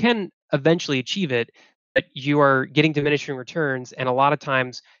 You can eventually achieve it, but you are getting diminishing returns, and a lot of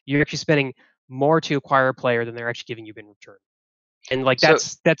times you're actually spending more to acquire a player than they're actually giving you in return. And like So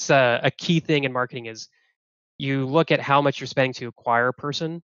that's a key thing in marketing is you look at how much you're spending to acquire a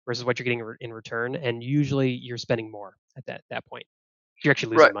person versus what you're getting in return, and usually you're spending more at that point. You're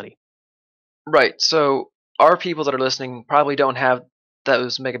actually right, losing money. right. So our people that are listening probably don't have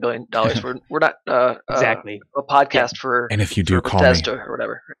those mega billion dollars. We're not Exactly. a Yeah. podcast for And if you do, call me. Bethesda or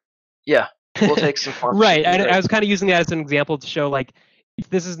whatever. Yeah, we'll take some Right. sponsorship. I was kind of using that as an example to show like if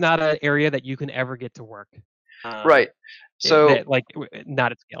this is not an area that you can ever get to work. Right. So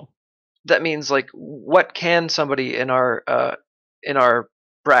Not at scale. that means like what can somebody in our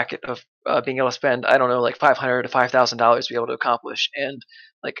bracket of being able to spend, I don't know, like $500 to $5,000 be able to accomplish, and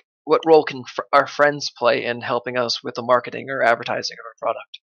like what role can our friends play in helping us with the marketing or advertising of our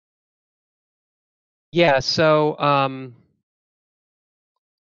product? Yeah. So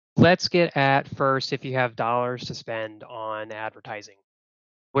let's get at first if you have dollars to spend on advertising.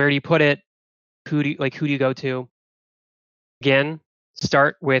 Where do you put it? Who do you go to? Again,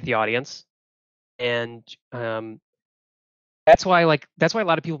 start with the audience, and that's why a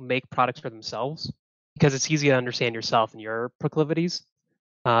lot of people make products for themselves because it's easy to understand yourself and your proclivities,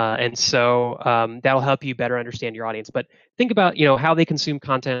 and so that'll help you better understand your audience. But think about how they consume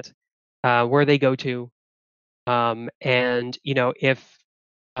content, where they go to, and if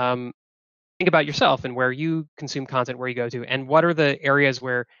um, think about yourself and where you consume content, where you go to, and what are the areas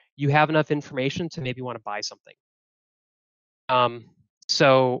where you have enough information to maybe want to buy something.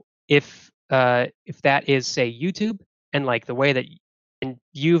 So if that is say YouTube and like the way that and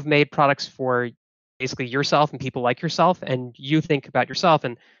you've made products for basically yourself and people like yourself, and you think about yourself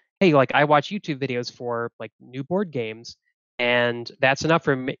and hey, like I watch YouTube videos for like new board games, and that's enough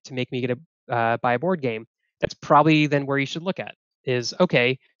to make me get a buy a board game. That's probably then where you should look at is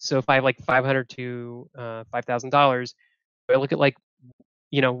okay. So if I have like $500 to $5,000, I look at like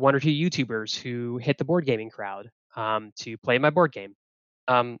one or two YouTubers who hit the board gaming crowd to play my board game.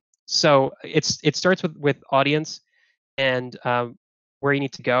 So it starts with audience and where you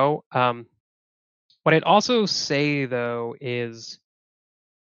need to go. What I'd also say though is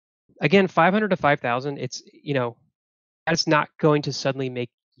again 500 to 5,000. It's that's not going to suddenly make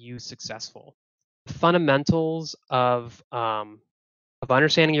you successful. The fundamentals of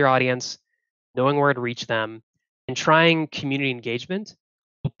understanding your audience, knowing where to reach them, and trying community engagement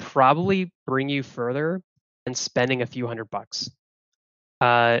will probably bring you further than spending a few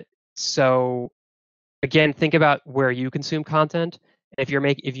 $100. So again, think about where you consume content. And if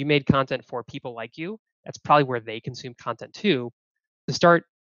you made content for people like you, that's probably where they consume content too. To start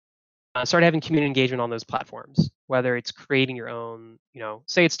having community engagement on those platforms, whether it's creating your own,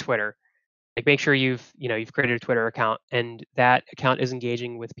 say it's Twitter. Like make sure you've created a Twitter account and that account is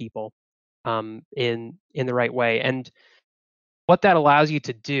engaging with people in the right way. And what that allows you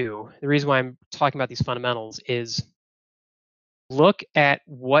to do, the reason why I'm talking about these fundamentals is look at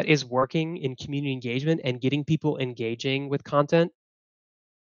what is working in community engagement and getting people engaging with content.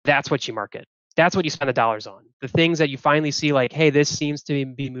 That's what you market. That's what you spend the dollars on. The things that you finally see like, hey, this seems to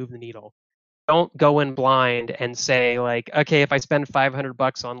be moving the needle. Don't go in blind and say like, okay, if I spend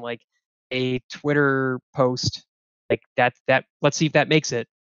 $500 on like a Twitter post, like that let's see if that makes it.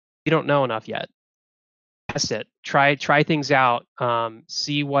 You don't know enough yet. Test it. Try things out.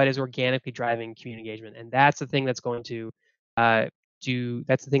 See what is organically driving community engagement, and that's the thing that's going to That's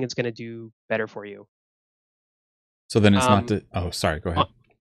the thing that's going to do better for you. So then it's not to. Oh, sorry. Go ahead.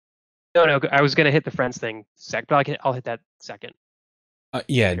 No. I was going to hit the friends thing sec, but I'll hit that second.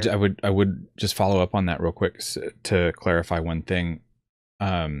 Yeah, later. I would just follow up on that real quick to clarify one thing.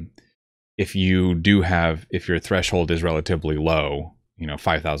 If your threshold is relatively low,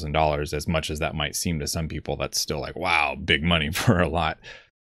 $5,000, as much as that might seem to some people, that's still like, wow, big money for a lot.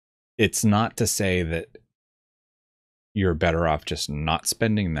 It's not to say that you're better off just not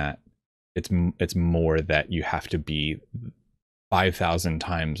spending that. It's more that you have to be 5,000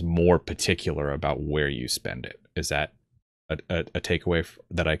 times more particular about where you spend it. Is that a takeaway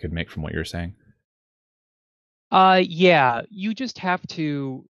that I could make from what you're saying? Yeah, you just have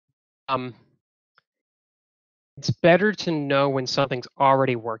to it's better to know when something's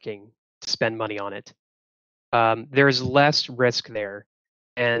already working to spend money on it. There's less risk there.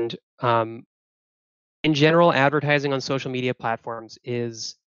 And in general, advertising on social media platforms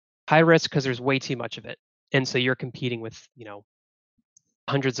is high risk because there's way too much of it. And so you're competing with,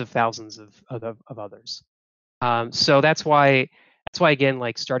 hundreds of thousands of others. So that's why That's why, again,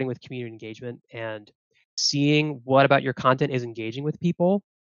 like starting with community engagement and seeing what about your content is engaging with people,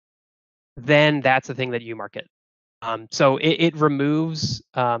 then that's the thing that you market. So it removes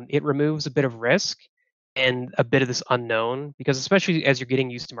a bit of risk and a bit of this unknown, because especially as you're getting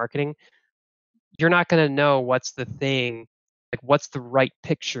used to marketing, you're not going to know what's the thing, like what's the right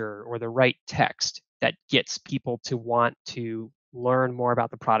picture or the right text that gets people to want to learn more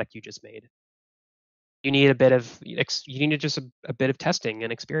about the product you just made. You need a bit of you need just a bit of testing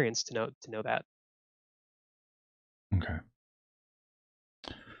and experience to know that. Okay.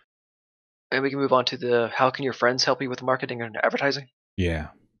 And we can move on to the how can your friends help you with marketing and advertising? Yeah.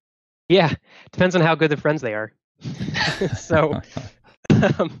 Yeah, depends on how good the friends they are. So,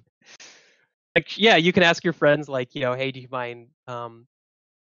 um, like, yeah, you can ask your friends, like, hey, do you mind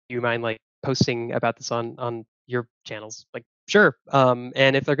like posting about this on your channels? Like, sure.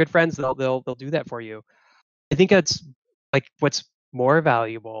 And if they're good friends, they'll do that for you. I think that's like what's more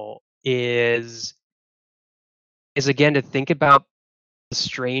valuable is again to think about the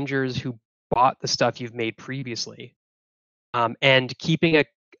strangers who bought the stuff you've made previously, and keeping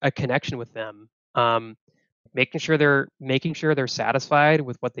a connection with them, making sure they're satisfied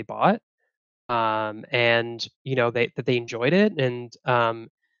with what they bought, and that they enjoyed it, and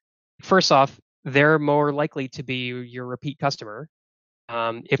first off, they're more likely to be your repeat customer,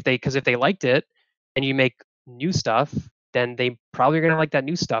 if they liked it and you make new stuff, then they probably are going to like that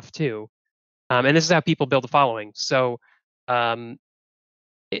new stuff too. And this is how people build a following. So, um,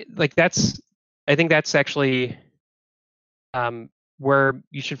 like I think that's actually, um, where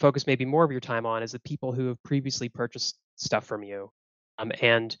you should focus maybe more of your time on, is the people who have previously purchased stuff from you.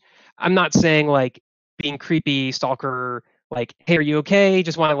 And I'm not saying like being creepy stalker, like, hey, are you okay?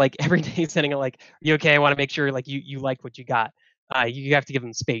 Just want to like every day sending a like, are you okay? I want to make sure like you like what you got. You have to give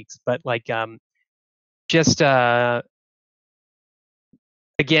them space, but like, just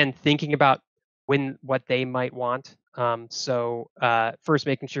again, thinking about what they might want. So first,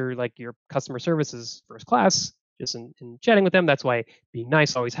 making sure like your customer service is first class, just in chatting with them. That's why being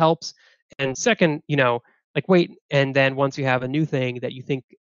nice always helps. And second, like wait, and then once you have a new thing that you think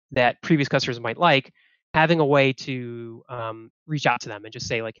that previous customers might like, having a way to reach out to them and just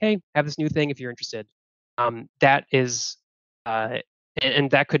say like, hey, I have this new thing if you're interested. That is, uh, and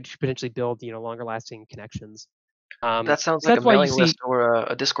that could potentially build longer lasting connections. That sounds So like a that's why you mailing see. list or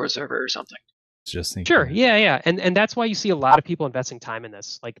a Discord server or something. Just thinking Sure. that. Yeah, yeah. And that's why you see a lot of people investing time in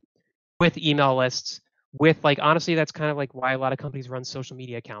this, like with email lists, with like honestly, that's kind of like why a lot of companies run social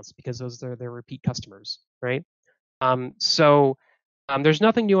media accounts, because those are their repeat customers, right? So there's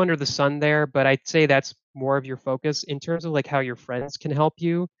nothing new under the sun there, but I'd say that's more of your focus in terms of like how your friends can help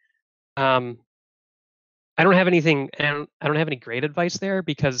you. Um, I don't have anything, and I don't have any great advice there,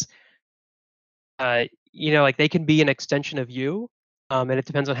 because like they can be an extension of you, and it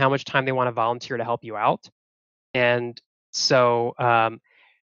depends on how much time they want to volunteer to help you out. And so,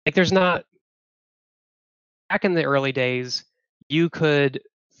 like, there's not back in the early days, you could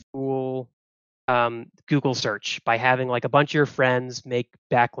fool Google search by having like a bunch of your friends make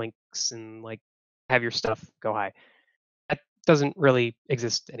backlinks and like have your stuff go high. That doesn't really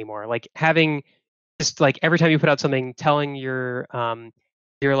exist anymore. Like having just like every time you put out something, telling your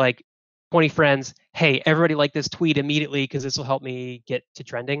like 20 friends, hey, everybody like this tweet immediately because this will help me get to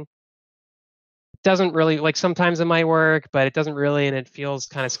trending. Doesn't really, like, sometimes it might work, but it doesn't really, and it feels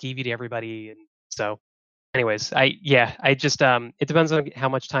kind of skeevy to everybody. And so anyways, I just it depends on how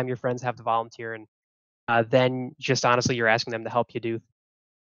much time your friends have to volunteer, and then just honestly you're asking them to help you do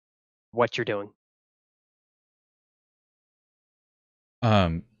what you're doing.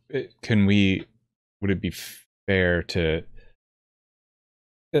 Can we? Would it be fair to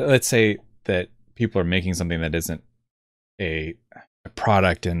let's say that people are making something that isn't a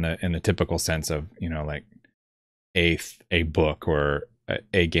product in the typical sense of like a book or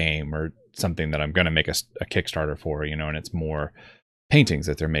a game or something that I'm going to make a Kickstarter for, and it's more paintings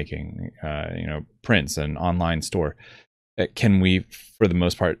that they're making, prints, an online store. Can we, for the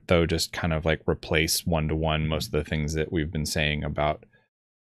most part, though, just kind of like replace one-to-one most of the things that we've been saying about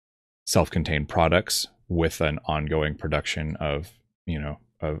self-contained products with an ongoing production of,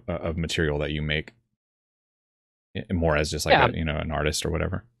 of material that you make more as just like Yeah, an artist or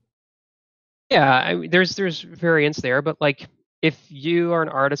whatever? yeah. I mean, there's variants there, but like if you are an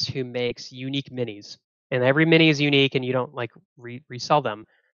artist who makes unique minis, and every mini is unique, and you don't like resell them,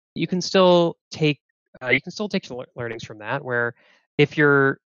 you can still take learnings from that. Where if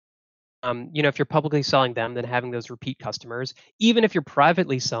you're if you're publicly selling them, then having those repeat customers, even if you're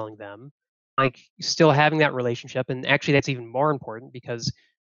privately selling them, like still having that relationship. And actually, that's even more important, because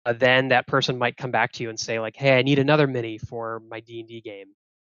then that person might come back to you and say like, "Hey, I need another mini for my D&D game."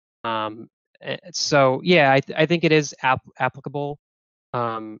 So yeah, I think it is applicable.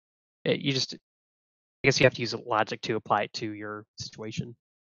 Um, you just, I guess you have to use logic to apply it to your situation.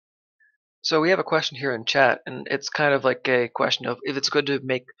 So we have a question here in chat, and it's kind of like a question of if it's good to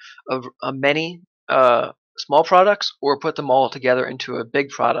make a many small products or put them all together into a big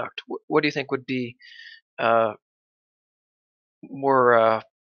product. What do you think would be uh, more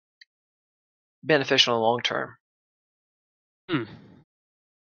beneficial in the long term? Hmm.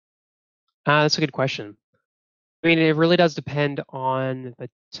 That's a good question. I mean, it really does depend on the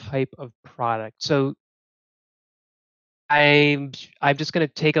type of product. So I'm just gonna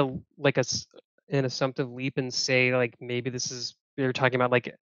take an assumptive leap and say like maybe this is you're talking about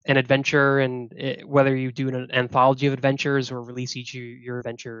like an adventure and whether you do an anthology of adventures or release each of your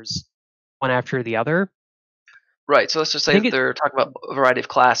adventures one after the other. Right. So let's just I say think that it they're talking about a variety of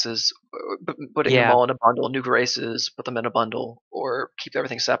classes, putting them yeah. all in a bundle, new races, put them in a bundle, or keep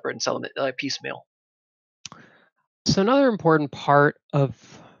everything separate and sell them piecemeal. So another important part of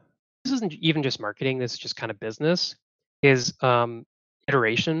this isn't even just marketing, this is just kind of business, is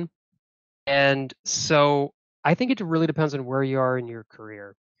iteration. And so I think it really depends on where you are in your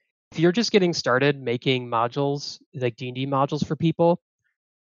career. If you're just getting started making modules, like D&D modules for people,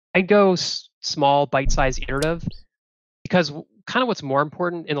 I'd go small, bite-sized, iterative, because kind of what's more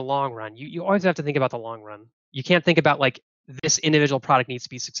important in the long run, you always have to think about the long run. You can't think about like this individual product needs to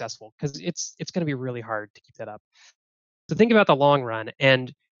be successful because it's going to be really hard to keep that up. So think about the long run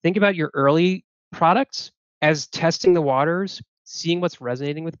and think about your early products as testing the waters, seeing what's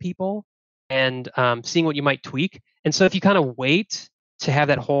resonating with people, and seeing what you might tweak. And so if you kind of wait to have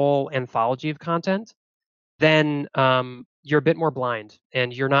that whole anthology of content, then you're a bit more blind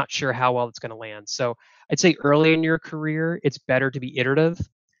and you're not sure how well it's going to land. So I'd say early in your career, it's better to be iterative.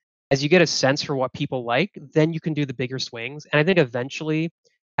 As you get a sense for what people like, then you can do the bigger swings. And I think eventually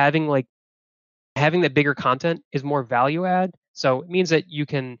having like having that bigger content is more value add. So it means that you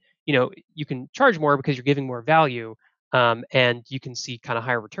can charge more because you're giving more value, and you can see kind of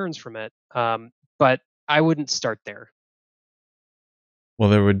higher returns from it. But I wouldn't start there. Well,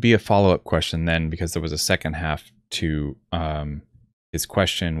 there would be a follow-up question then, because there was a second half to his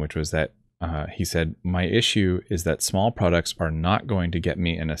question, which was that he said, my issue is that small products are not going to get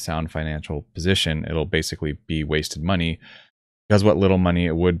me in a sound financial position. It'll basically be wasted money, because what little money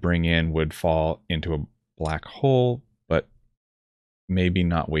it would bring in would fall into a black hole, but maybe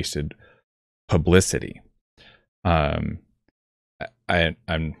not wasted publicity. I'm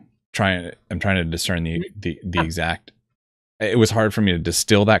trying to discern the Yeah, exact. It was hard for me to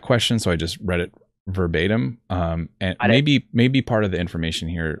distill that question, so I just read it verbatim. And got it. maybe part of the information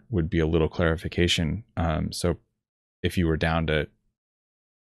here would be a little clarification. So if you were down to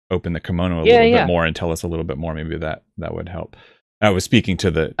open the kimono a Yeah, little bit yeah. more and tell us a little bit more, maybe that would help. I was speaking to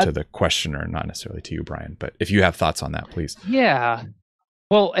the Uh, questioner, not necessarily to you, Brian. But if you have thoughts on that, please. yeah.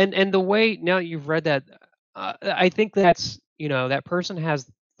 Well, and the way now you've read that, I think that's that person has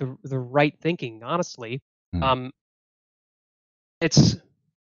the right thinking. Honestly, Hmm. um, it's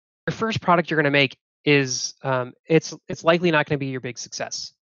your first product you're going to make is it's likely not going to be your big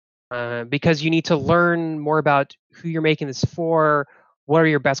success, because you need to learn more about who you're making this for, what are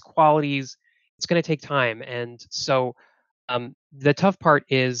your best qualities. It's going to take time, and so the tough part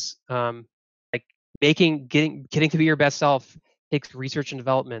is like getting to be your best self takes research and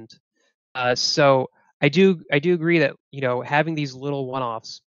development. So I do agree that having these little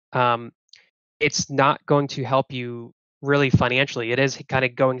one-offs, um, it's not going to help you really financially. It is kind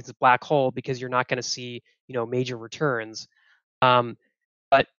of going into this black hole because you're not going to see major returns. Um,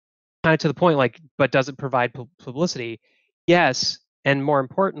 but kind of to the point, like, but does it provide publicity? Yes, and more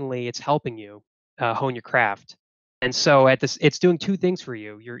importantly, it's helping you hone your craft. And so at this, it's doing two things for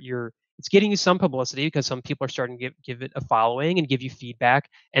you. It's getting you some publicity because some people are starting to give it a following and give you feedback.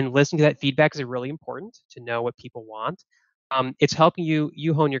 And listening to that feedback is really important to know what people want. It's helping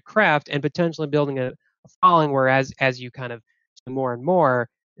you hone your craft and potentially building a following. Whereas as you kind of do more and more,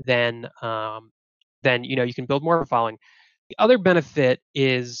 then you can build more of a following. The other benefit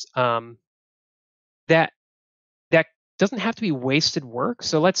is that that doesn't have to be wasted work.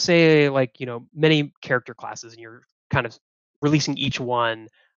 So let's say like many character classes, and you're kind of releasing each one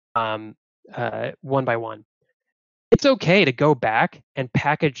um, one by one. It's okay to go back and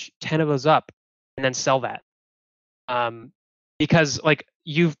package 10 of those up and then sell that, um, because like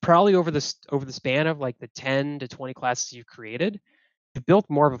you've probably over the span of like the 10 to 20 classes you've created, you've built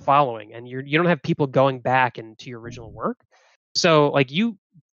more of a following, and you don't have people going back into your original work. So like you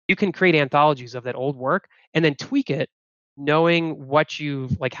can create anthologies of that old work and then tweak it knowing what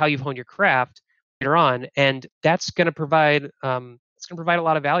you've like how you've honed your craft later on, and that's going to provide a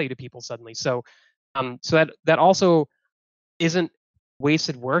lot of value to people suddenly. So that also isn't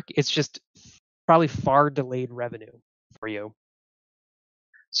wasted work. It's just probably far delayed revenue for you.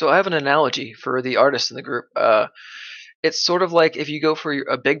 So I have an analogy for the artists in the group. It's sort of like if you go for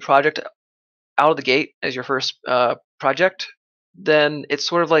a big project out of the gate as your first project, then it's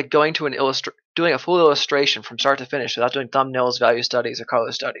sort of like going to doing a full illustration from start to finish without doing thumbnails, value studies, or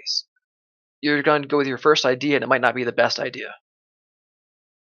color studies. You're going to go with your first idea, and it might not be the best idea.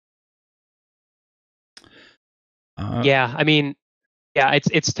 Yeah, I mean, yeah,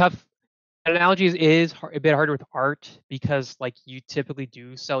 it's tough. Analogies is a bit harder with art because like you typically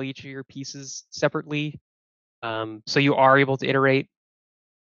do sell each of your pieces separately, so you are able to iterate.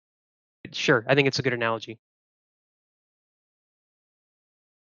 Sure, I think it's a good analogy.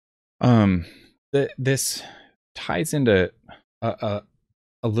 This ties into a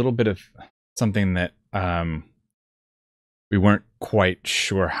little bit of something that we weren't quite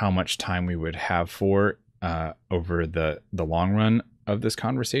sure how much time we would have for over the long run of this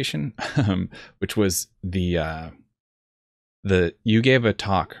conversation, which was the you gave a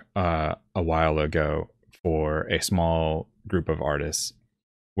talk a while ago for a small group of artists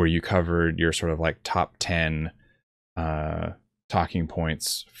where you covered your sort of like top 10 talking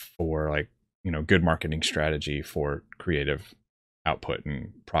points for like, you know, good marketing strategy for creative output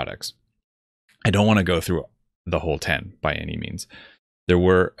and products. I don't want to go through the whole 10 by any means. There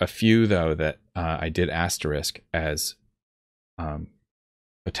were a few though that I did asterisk as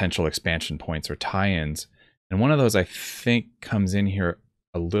potential expansion points or tie-ins, and one of those I think comes in here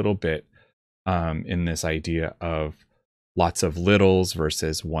a little bit in this idea of lots of littles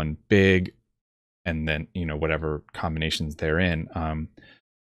versus one big, and then, you know, whatever combinations they're in.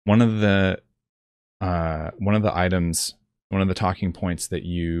 One of the items, one of the talking points that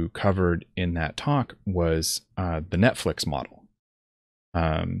you covered in that talk was the Netflix model,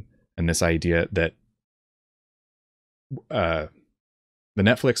 and this idea that the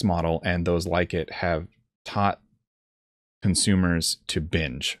Netflix model and those like it have taught consumers to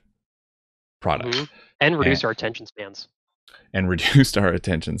binge products and reduce our attention spans. And reduced our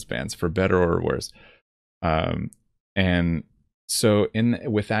attention spans, for better or worse. And so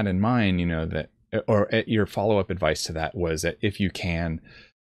with that in mind, you know, that, or your follow-up advice to that was that if you can,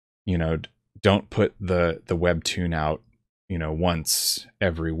 you know, don't put the webtoon out, you know, once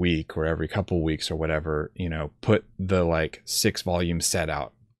every week or every couple weeks or whatever, you know, put the like 6-volume set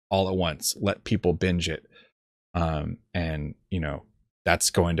out all at once, let people binge it. And, you know, that's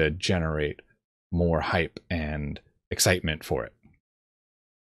going to generate more hype and excitement for it.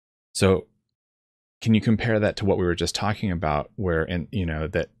 So can you compare that to what we were just talking about, where, and you know,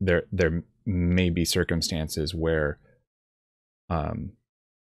 that there may be circumstances where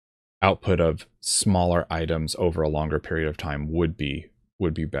output of smaller items over a longer period of time would be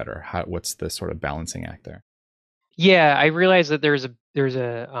better? What's the sort of balancing act there? Yeah, I realize that there's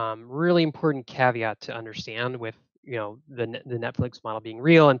a really important caveat to understand with, you know, the Netflix model being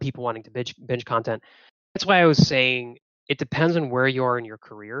real and people wanting to binge content. That's why I was saying it depends on where you are in your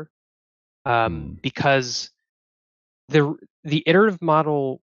career, because the iterative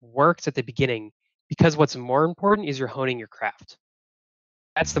model works at the beginning because what's more important is you're honing your craft.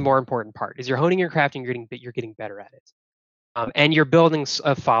 That's the more important part, is you're honing your craft and you're getting better at it, and you're building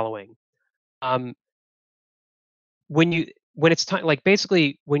a following. When it's time, like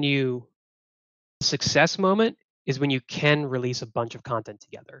basically when you success moment is when you can release a bunch of content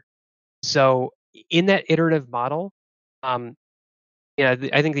together. So in that iterative model, I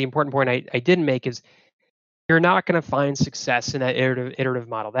think the important point I didn't make is you're not going to find success in that iterative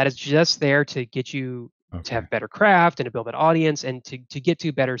model. That is just there to get you to have better craft and to build an audience and to get to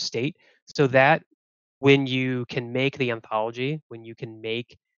a better state, so that when you can make the anthology, when you can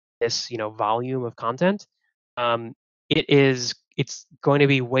make this, you know, volume of content, it's going to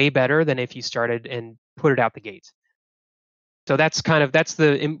be way better than if you started and put it out the gate. So that's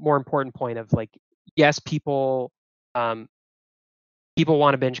the more important point of like, yes, people want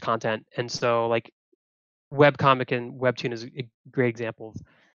to binge content, and so like webcomic and webtoon is a great example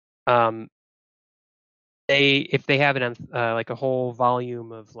of, if they have like a whole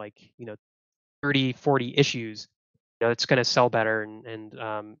volume of like, you know, 30, 40 issues, you know, it's going to sell better, and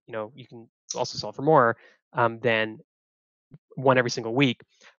you know, you can also sell for more than one every single week.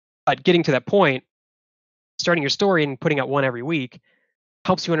 But getting to that point, starting your story and putting out one every week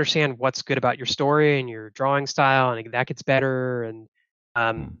helps you understand what's good about your story and your drawing style, and that gets better, and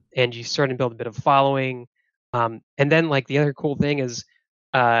you start to build a bit of following. And then like the other cool thing is,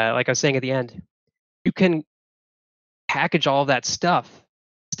 like I was saying at the end, you can package all of that stuff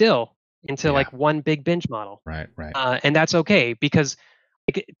still into like one big binge model. Right. And that's okay, because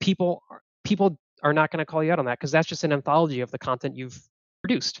like, people are not going to call you out on that, because that's just an anthology of the content you've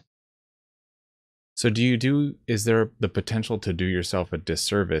produced. So is there the potential to do yourself a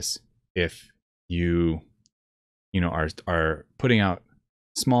disservice if you are putting out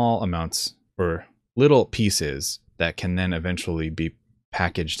small amounts or little pieces that can then eventually be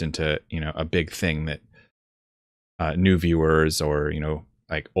packaged into, a big thing that new viewers or,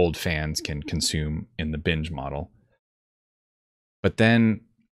 like old fans can consume in the binge model? But then,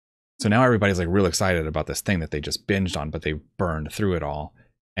 so now everybody's like real excited about this thing that they just binged on, but they burned through it all.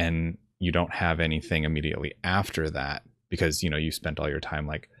 And you don't have anything immediately after that because, you spent all your time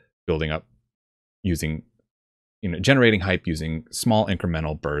like building up using, generating hype using small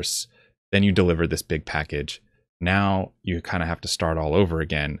incremental bursts. Then you deliver this big package. Now you kind of have to start all over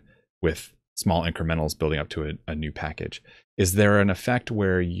again with small incrementals building up to a new package. Is there an effect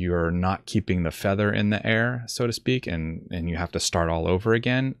where you're not keeping the feather in the air, so to speak, and you have to start all over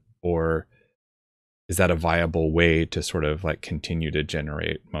again? Or is that a viable way to sort of like continue to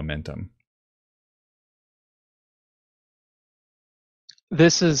generate momentum?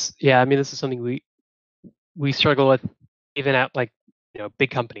 This is something we struggle with even at like,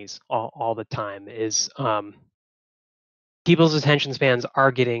 big companies all the time, is people's attention spans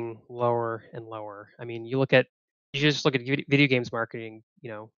are getting lower and lower. I mean, you just look at video games marketing.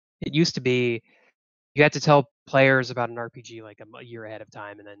 It used to be you had to tell players about an RPG like a year ahead of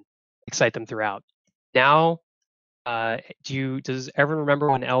time and then excite them throughout. Now, does everyone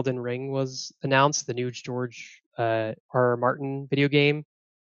remember when Elden Ring was announced, the new George R. Martin video game?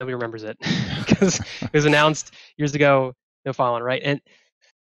 Nobody remembers it because it was announced years ago, no following, right? And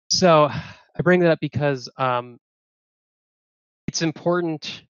so I bring that up because it's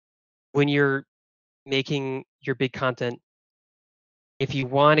important when you're making your big content, if you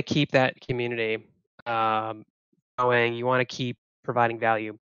want to keep that community going, you want to keep providing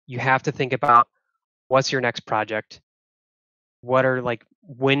value, you have to think about what's your next project.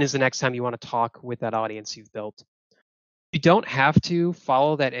 When is the next time you want to talk with that audience you've built? You don't have to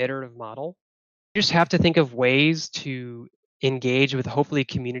follow that iterative model. You just have to think of ways to engage with hopefully a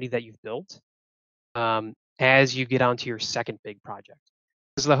community that you've built as you get onto your second big project.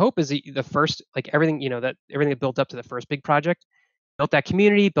 Because the hope is that the first, like everything, everything that built up to the first big project, built that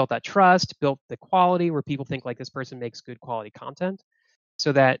community, built that trust, built the quality where people think like this person makes good quality content,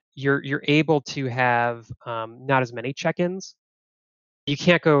 so that you're able to have not as many check-ins. You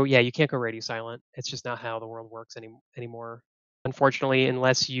can't go radio silent. It's just not how the world works anymore, unfortunately,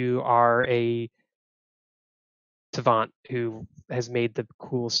 unless you are a savant who has made the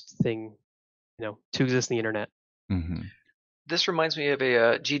coolest thing, to exist in the internet. Mm-hmm. This reminds me of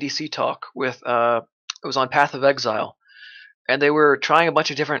a GDC talk with it was on Path of Exile, and they were trying a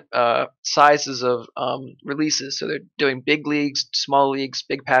bunch of different sizes of releases. So they're doing big leagues,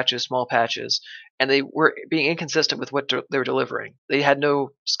 big patches, small patches, and they were being inconsistent with what they were delivering. They had no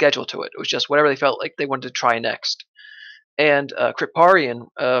schedule to it. It was just whatever they felt like they wanted to try next. And Kriparian,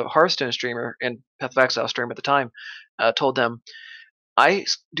 a Hearthstone streamer and Path of Exile streamer at the time, told them, I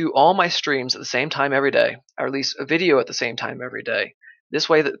do all my streams at the same time every day. I release a video at the same time every day. This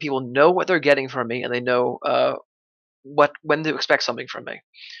way that people know what they're getting from me and they know when to expect something from me.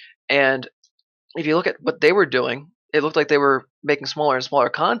 And if you look at what they were doing, it looked like they were making smaller and smaller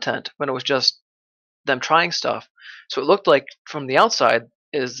content when it was just them trying stuff. So it looked like from the outside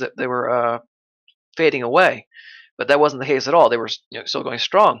is that they were fading away, but that wasn't the case at all. They were still going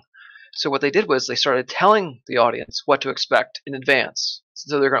strong. So what they did was they started telling the audience what to expect in advance.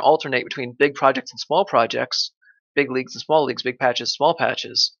 So they're going to alternate between big projects and small projects, big leagues and small leagues, big patches, small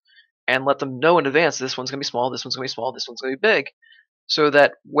patches, and let them know in advance this one's going to be small, this one's going to be small, this one's going to be big, so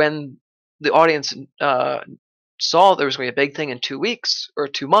that when the audience saw there was going to be a big thing in 2 weeks or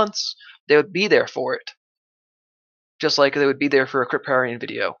 2 months, they would be there for it, just like they would be there for a Kriparian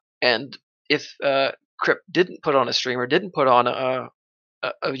video. And if Krip didn't put on a stream or didn't put on a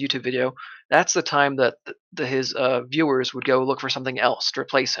YouTube video, that's the time that his viewers would go look for something else to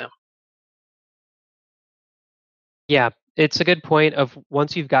replace him. Yeah, it's a good point of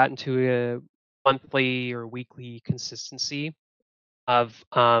once you've gotten to a monthly or weekly consistency of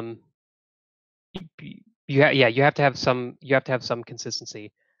you have to have some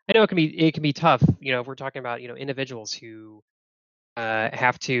consistency. I know it can be tough, if we're talking about, individuals who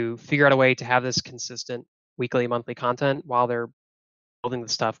have to figure out a way to have this consistent weekly, monthly content while they're building the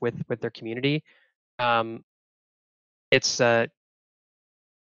stuff with their community. It's how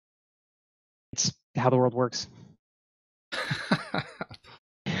the world works.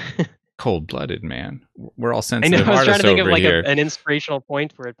 cold-blooded, man. We're all I sensitive know I was trying artists to think of over like here. an inspirational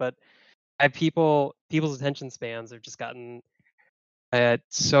point for it, but people's attention spans have just gotten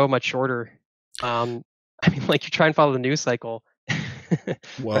so much shorter. I mean, like you try and follow the news cycle,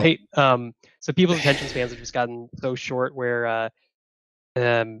 Well, right? So people's attention spans have just gotten so short where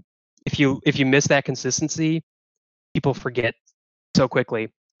if you miss that consistency, people forget so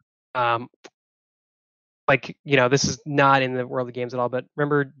quickly. Like, you know, this is not in the world of games at all, but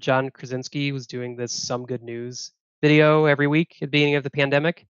remember John Krasinski was doing this Some Good News video every week at the beginning of the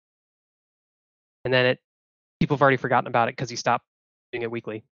pandemic, and then people have already forgotten about it because he stopped doing it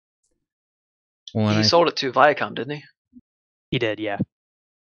weekly. well, He sold it to Viacom, didn't he? He did, yeah.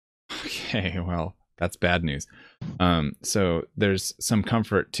 okay, well, that's bad news. So there's some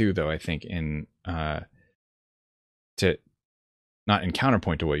comfort too, though, I think, in to not in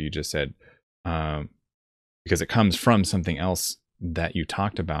counterpoint to what you just said, because it comes from something else that you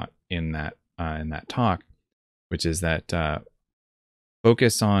talked about in that talk, which is that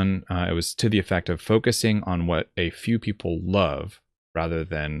focus on it was to the effect of focusing on what a few people love rather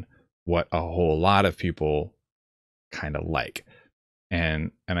than what a whole lot of people kind of like.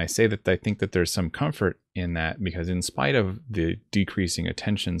 And I say that I think that there's some comfort in that, because in spite of the decreasing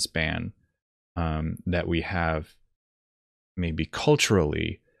attention span that we have maybe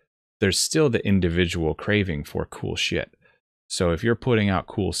culturally, there's still the individual craving for cool shit. So if you're putting out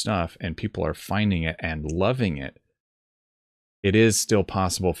cool stuff and people are finding it and loving it, it is still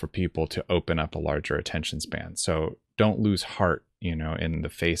possible for people to open up a larger attention span. So don't lose heart, you know, in the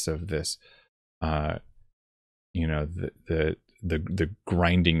face of this, you know, the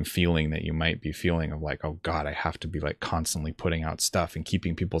grinding feeling that you might be feeling of like, oh God, I have to be like constantly putting out stuff and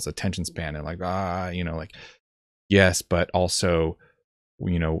keeping people's attention span, and like, you know, like, yes, but also,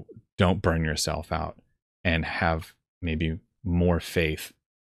 you know, don't burn yourself out, and have maybe more faith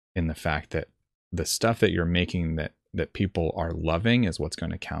in the fact that the stuff that you're making that people are loving is what's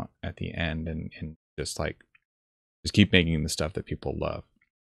going to count at the end, and just keep making the stuff that people love.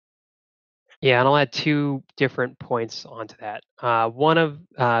 Yeah, and I'll add two different points onto that. One of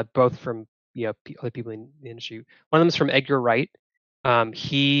both from other people in the industry. One of them is from Edgar Wright.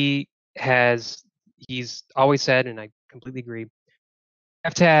 He's always said, and I completely agree, you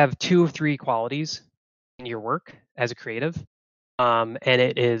have to have 2 of 3 qualities in your work as a creative, and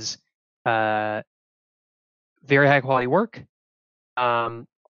it is very high quality work,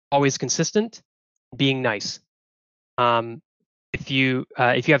 always consistent, being nice. If you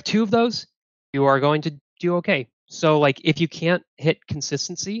have 2 of those, you are going to do okay. So like if you can't hit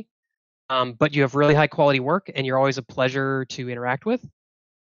consistency, but you have really high quality work and you're always a pleasure to interact with,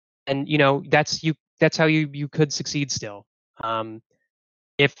 and you know that's how you could succeed still.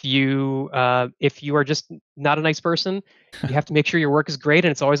 If you are just not a nice person, you have to make sure your work is great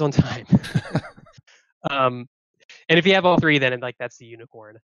and it's always on time. And if you have all 3, then like that's the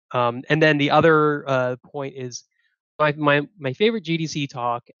unicorn. And then the other point is my favorite GDC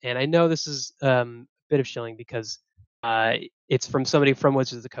talk, and I know this is a bit of shilling because it's from somebody from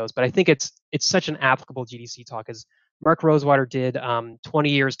Wizards of the Coast, but I think it's such an applicable GDC talk. As Mark Rosewater did 20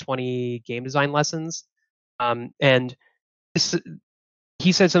 years, 20 game design lessons, and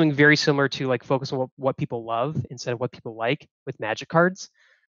he said something very similar to like focus on what people love instead of what people like with Magic cards,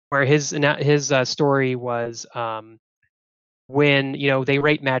 where his story was when they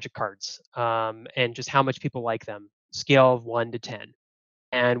rate Magic cards and just how much people like them, scale of 1 to 10.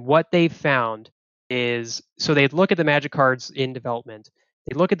 And what they found is, so they'd look at the Magic cards in development.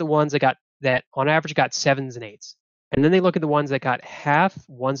 They'd look at the ones that on average got 7s and 8s. And then they look at the ones that got half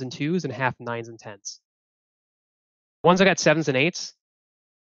 1s and 2s and half 9s and 10s. Ones that got 7s and 8s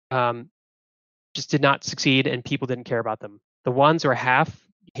just did not succeed and people didn't care about them. The ones who are half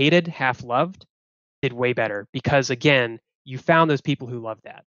hated, half loved did way better because, again, you found those people who love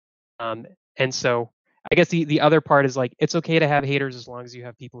that. And so I guess the other part is like, it's okay to have haters as long as you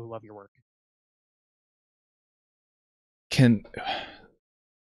have people who love your work. Can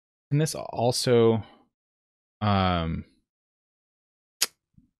this also, so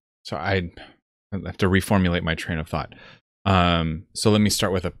I have to reformulate my train of thought. So let me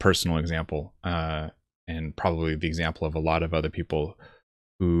start with a personal example, and probably the example of a lot of other people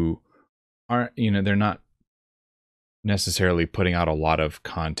who aren't, they're not necessarily putting out a lot of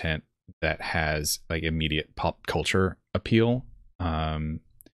content that has like immediate pop culture appeal. The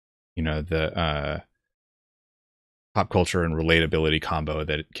pop culture and relatability combo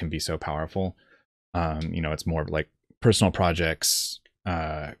that it can be so powerful. It's more like personal projects,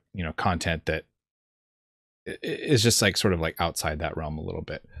 content that is just like sort of like outside that realm a little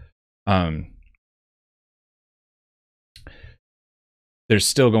bit. there's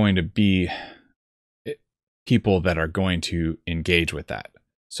still going to be people that are going to engage with that.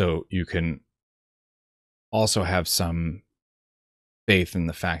 So you can also have some faith in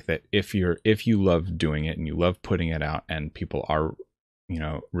the fact that if you love doing it and you love putting it out and people are,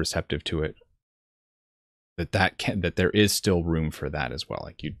 receptive to it, that there is still room for that as well.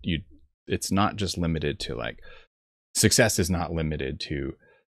 Like it's not just limited to, like, success is not limited to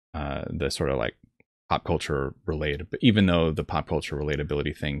the sort of like pop culture related, but even though the pop culture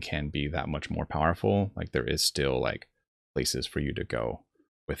relatability thing can be that much more powerful, like there is still like places for you to go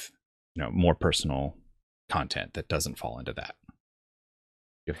with, more personal content that doesn't fall into that.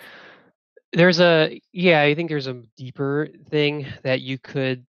 I think there's a deeper thing that you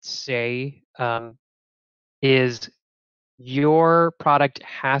could say, is your product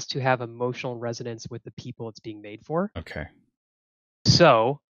has to have emotional resonance with the people it's being made for. Okay.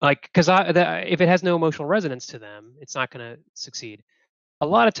 So, like, because if it has no emotional resonance to them, it's not going to succeed. A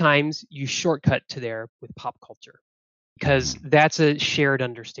lot of times you shortcut to there with pop culture because that's a shared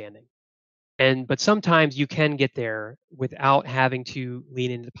understanding. But sometimes you can get there without having to lean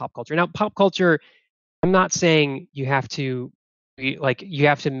into pop culture. Now, pop culture, I'm not saying you have to you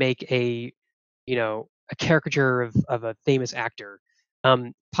have to make a caricature of a famous actor.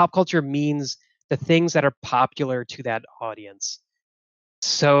 Pop culture means the things that are popular to that audience.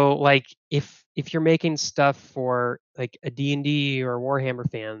 So, like, if you're making stuff for like a D&D or Warhammer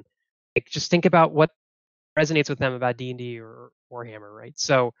fan, like, just think about what resonates with them about D&D or Warhammer, right?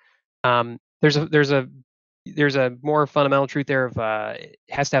 So, there's a more fundamental truth there of it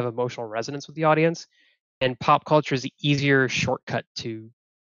has to have emotional resonance with the audience, and pop culture is the easier shortcut to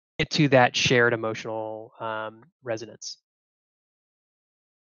get to that shared emotional resonance.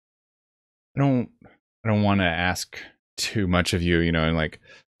 I don't want to ask too much of you, and like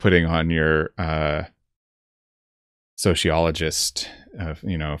putting on your sociologist,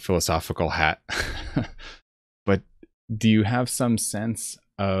 philosophical hat. But do you have some sense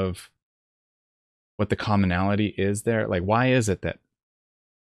of what the commonality is there? Like, why is it that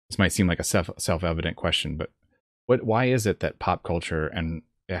this might seem like a self-evident question, but why is it that pop culture and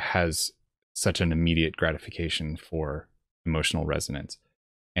it has such an immediate gratification for emotional resonance?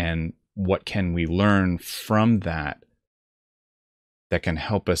 And what can we learn from that can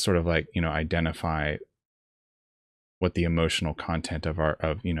help us sort of like, identify what the emotional content of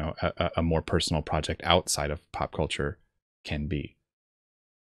a more personal project outside of pop culture can be?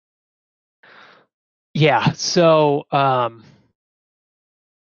 Yeah. So, I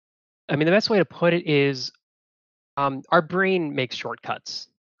mean, the best way to put it is, our brain makes shortcuts,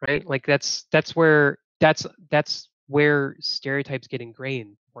 right? Like that's where stereotypes get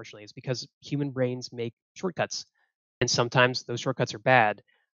ingrained. Unfortunately, is because human brains make shortcuts, and sometimes those shortcuts are bad.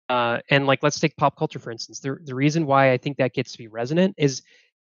 And like, let's take pop culture for instance. The reason why I think that gets to be resonant is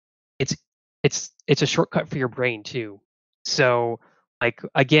it's it's a shortcut for your brain too. So, like,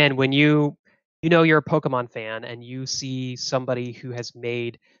 again, when you're a Pokemon fan and you see somebody who has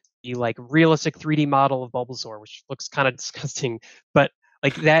made the like realistic 3D model of Bulbasaur, which looks kind of disgusting, but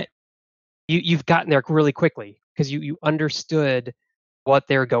like that, you've gotten there really quickly because you understood what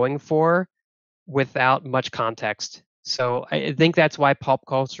they're going for without much context. So I think that's why pop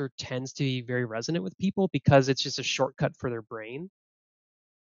culture tends to be very resonant with people, because it's just a shortcut for their brain.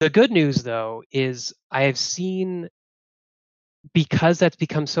 The good news, though, is I have seen, because that's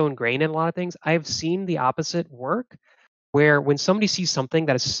become so ingrained in a lot of things, I've seen the opposite work, where when somebody sees something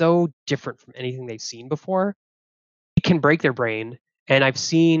that is so different from anything they've seen before, it can break their brain. And I've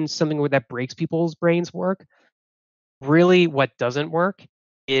seen something that breaks people's brains work. Really, what doesn't work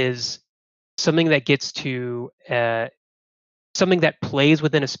is something that gets to something that plays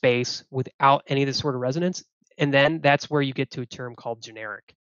within a space without any of this sort of resonance. And then that's where you get to a term called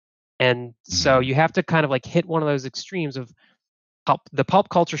generic. And so you have to kind of like hit one of those extremes of the pop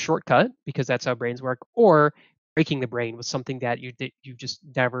culture shortcut, because that's how brains work, or breaking the brain with something that you've just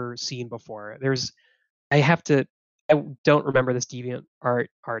never seen before. I don't remember this deviant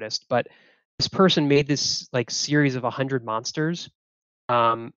artist, but this person made this like series of 100 monsters,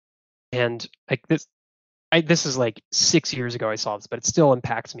 and like this is like 6 years ago I saw this, but it still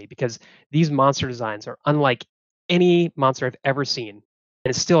impacts me because these monster designs are unlike any monster I've ever seen,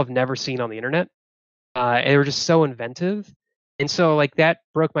 and still have never seen on the internet. And they were just so inventive, and so like that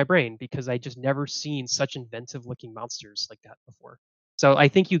broke my brain because I just never seen such inventive looking monsters like that before. So I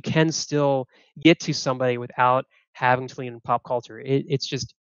think you can still get to somebody without having to lean in pop culture. It's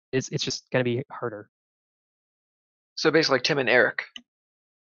just going to be harder. So basically, like Tim and Eric.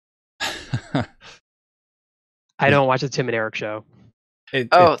 I don't watch the Tim and Eric show.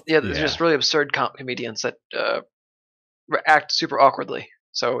 They're just really absurd comedians that act super awkwardly.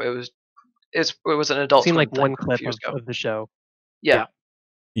 So it was an adult Seen swim like thing one a clip few years ago. of the show. Yeah.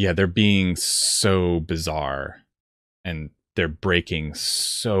 Yeah, they're being so bizarre, and they're breaking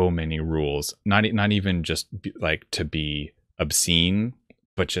so many rules. Not even just like to be obscene,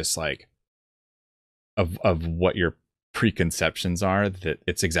 but just like of what your preconceptions are. That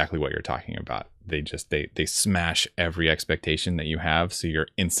it's exactly what you're talking about. They just they smash every expectation that you have, so you're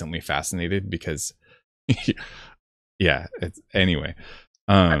instantly fascinated because yeah. It's anyway.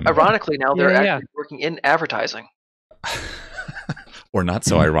 Ironically, now they're Yeah. actually working in advertising. Or not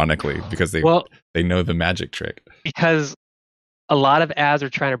so ironically, because Well, they know the magic trick. because a lot of ads are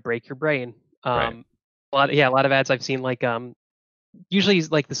trying to break your brain. Right. A lot of ads I've seen, like usually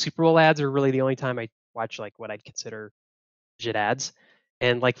like the Super Bowl ads are really the only time I watch like what I'd consider legit ads.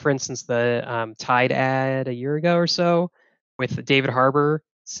 And like for instance, the Tide ad a year ago or so with David Harbour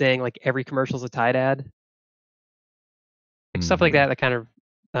saying like every commercial is a Tide ad, like stuff like Mhm. that. That kind of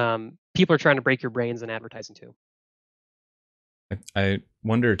people are trying to break your brains in advertising too. I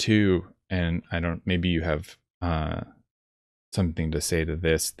wonder too, and I don't. Maybe you have something to say to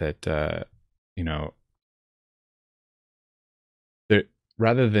this, that you know, there,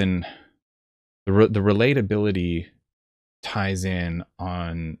 rather than the relatability ties in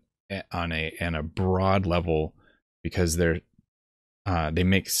on a broad level, because they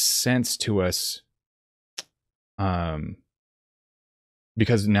make sense to us,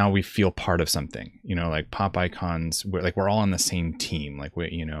 because now we feel part of something, like pop icons. We're all on the same team, like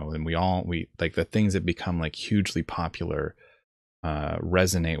and we like the things that become like hugely popular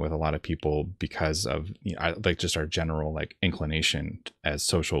resonate with a lot of people because of like just our general like inclination as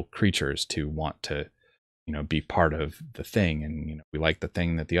social creatures to want to be part of the thing, and we like the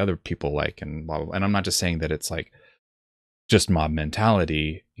thing that the other people like, and blah, blah, blah. And I'm not just saying that it's like just mob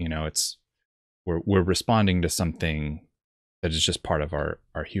mentality. It's we're responding to something that is just part of our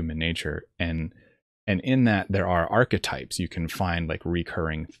human nature, and in that there are archetypes. You can find like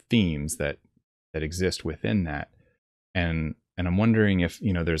recurring themes that exist within that, and I'm wondering if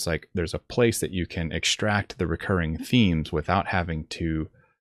there's a place that you can extract the recurring themes without having to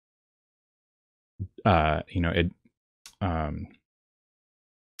it,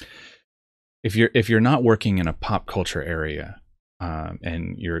 if you're not working in a pop culture area,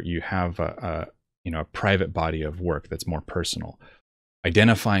 and you have a private body of work that's more personal,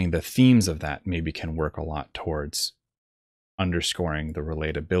 identifying the themes of that maybe can work a lot towards underscoring the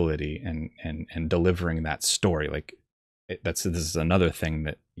relatability and delivering that story. Like this is another thing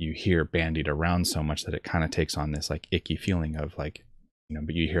that you hear bandied around so much that it kind of takes on this like icky feeling of like,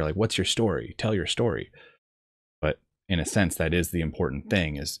 but you hear like, what's your story? Tell your story. But in a sense, that is the important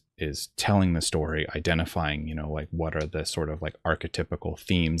thing, is telling the story, identifying, like what are the sort of like archetypical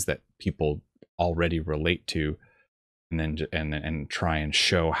themes that people already relate to, and then and try and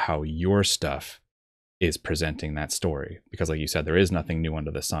show how your stuff is presenting that story. Because like you said, there is nothing new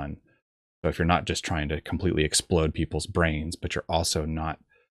under the sun. So if you're not just trying to completely explode people's brains, but you're also not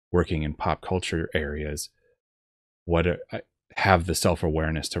working in pop culture areas, have the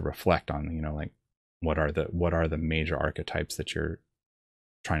self-awareness to reflect on, like what are the major archetypes that you're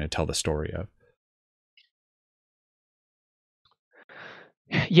trying to tell the story of.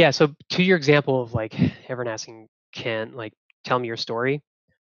 Yeah. So to your example of like everyone asking, can like tell me your story.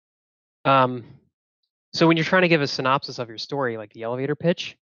 So when you're trying to give a synopsis of your story, like the elevator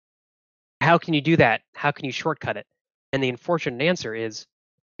pitch, how can you do that? How can you shortcut it? And the unfortunate answer is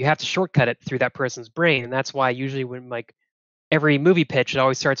you have to shortcut it through that person's brain. And that's why usually when like every movie pitch, it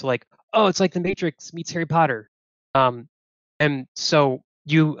always starts with like, oh, it's like The Matrix meets Harry Potter. And so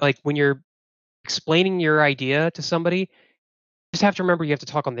you like when you're explaining your idea to somebody, you just have to remember you have to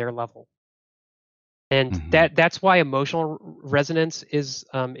talk on their level. And Mm-hmm. that's why emotional resonance is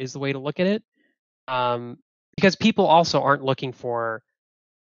the way to look at it. Because people also aren't looking for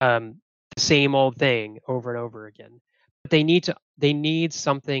the same old thing over and over again. But they need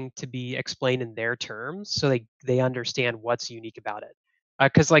something to be explained in their terms so they understand what's unique about it.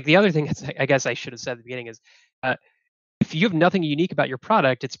 Because like the other thing is, I guess I should have said at the beginning is, if you have nothing unique about your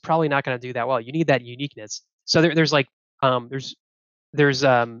product, it's probably not going to do that well. You need that uniqueness. So there's like there's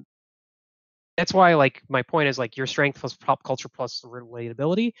that's why like my point is like your strength plus pop culture plus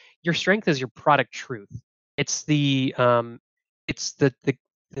relatability. Your strength is your product truth. It's it's the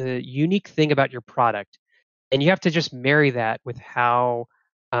unique thing about your product, and you have to just marry that with how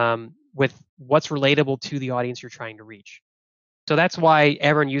with what's relatable to the audience you're trying to reach. So that's why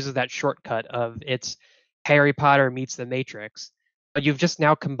everyone uses that shortcut of it's Harry Potter meets the Matrix. But you've just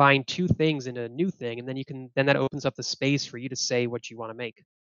now combined two things into a new thing, and then that opens up the space for you to say what you want to make.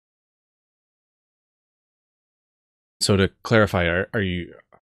 So to clarify, are you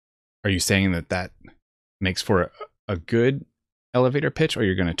saying that makes for a good elevator pitch, or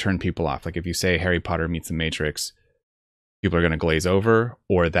you're going to turn people off? Like if you say Harry Potter meets the Matrix, people are going to glaze over,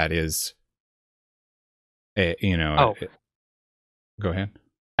 or that is go ahead.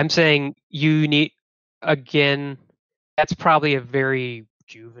 I'm saying you need, again, that's probably a very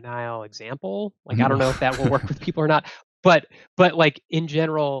juvenile example. Like I don't know if that will work with people or not, but like in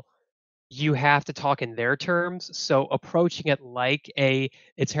general, you have to talk in their terms. So approaching it like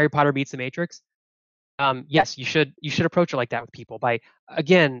it's Harry Potter meets the Matrix. Yes, you should approach it like that with people. By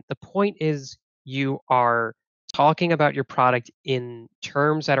again, the point is you are talking about your product in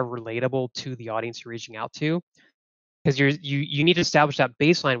terms that are relatable to the audience you're reaching out to, because you need to establish that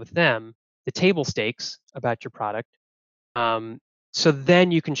baseline with them, the table stakes about your product. So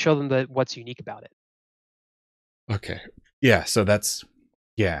then you can show them what's unique about it. Okay. Yeah. So that's,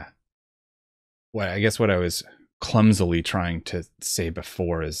 yeah. Well, I guess what I was clumsily trying to say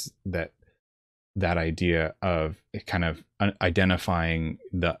before is that idea of kind of identifying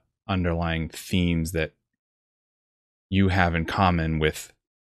the underlying themes that you have in common with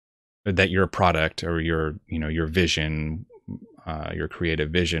that your product or your vision, your creative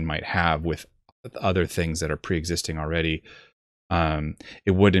vision might have with other things that are pre-existing already.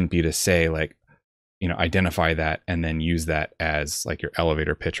 It wouldn't be to say like, identify that and then use that as like your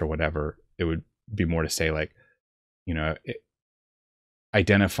elevator pitch or whatever. It would be more to say like,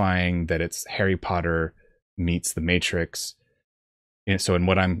 identifying that it's Harry Potter meets the Matrix. And so in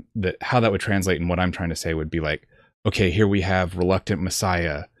how that would translate in what I'm trying to say would be like, okay, here we have Reluctant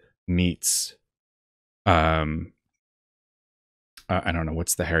Messiah meets, I don't know,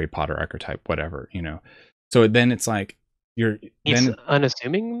 what's the Harry Potter archetype, whatever, So then it's like, He's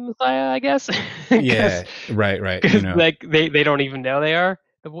unassuming Messiah, I guess. Yeah, right. Like they don't even know they are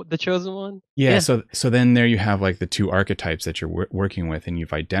the chosen one. Yeah. So then there you have like the two archetypes that you're working with, and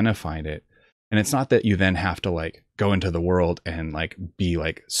you've identified it. And it's not that you then have to like go into the world and like be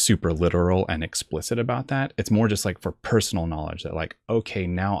like super literal and explicit about that. It's more just like for personal knowledge that like, okay,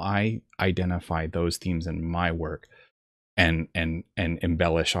 now I identify those themes in my work and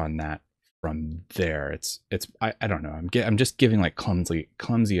embellish on that from there. I don't know. I'm just giving like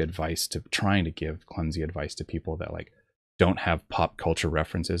clumsy advice to trying to give clumsy advice to people that like don't have pop culture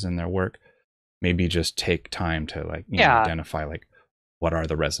references in their work. Maybe just take time to like, identify like what are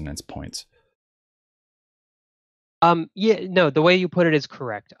the resonance points. The way you put it is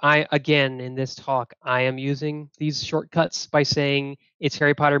correct. Again, in this talk, I am using these shortcuts by saying it's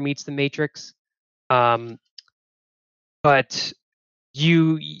Harry Potter meets the Matrix. But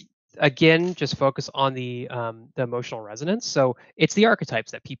you, again, just focus on the emotional resonance. So it's the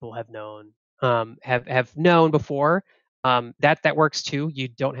archetypes that people have known, have known before. That works too. You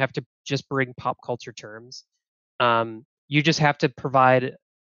don't have to just bring pop culture terms. You just have to provide a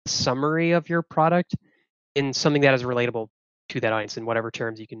summary of your product in something that is relatable to that audience in whatever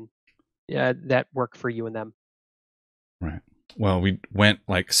terms you can that work for you and them. Right. Well, we went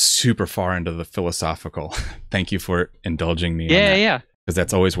like super far into the philosophical. Thank you for indulging me. Yeah. Because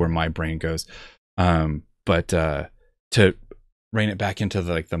that's always where my brain goes. But to rein it back into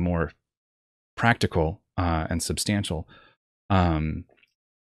the more practical and substantial, are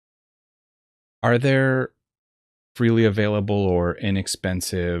there freely available or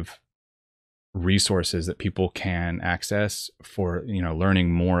inexpensive resources that people can access for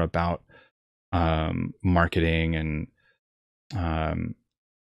learning more about marketing and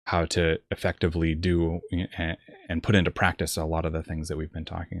how to effectively do and put into practice a lot of the things that we've been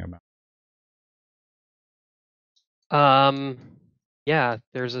talking about? Yeah,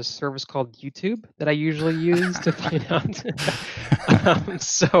 there's a service called YouTube that I usually use to find out.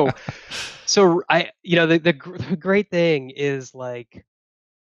 So the great thing is like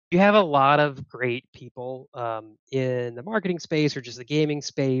you have a lot of great people in the marketing space or just the gaming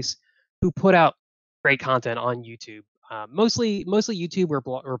space who put out great content on YouTube. Mostly YouTube or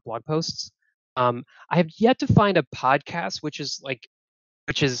blog posts. I have yet to find a podcast which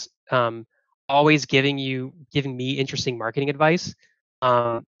is always giving me interesting marketing advice.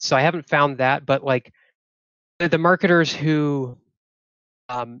 So I haven't found that, but like the marketers who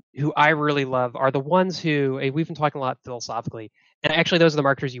I really love are the ones who we've been talking a lot philosophically, and actually those are the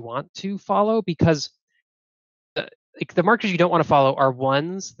marketers you want to follow because the marketers you don't want to follow are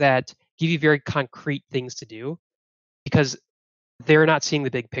ones that give you very concrete things to do because they're not seeing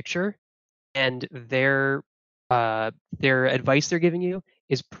the big picture and their advice they're giving you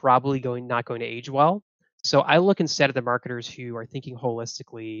is probably not going to age well. So I look instead at the marketers who are thinking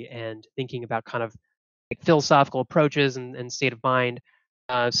holistically and thinking about kind of like philosophical approaches and state of mind.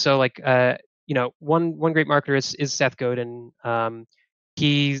 one great marketer is Seth Godin.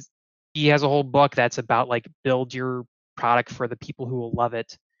 He's he has a whole book that's about like build your product for the people who will love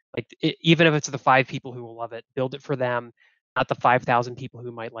it. Like even if it's the 5 people who will love it, build it for them, not the 5,000 people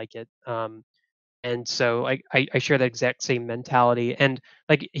who might like it. And so I share that exact same mentality. And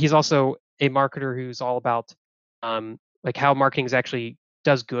like he's also a marketer who's all about like how marketing is actually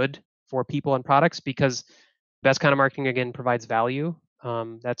does good for people and products, because the best kind of marketing again provides value.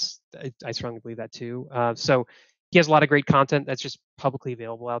 I strongly believe that too. So he has a lot of great content that's just publicly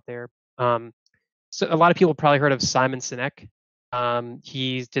available out there. Um, so a lot of people probably heard of Simon Sinek.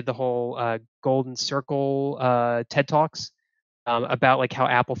 He did the whole Golden Circle TED Talks about like how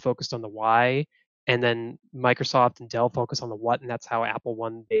Apple focused on the why, and then Microsoft and Dell focused on the what, and that's how Apple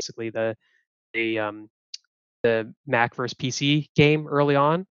won basically the the Mac versus PC game early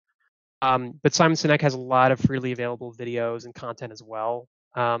on. But Simon Sinek has a lot of freely available videos and content as well.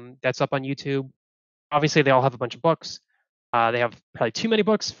 That's up on YouTube. Obviously, they all have a bunch of books. They have probably too many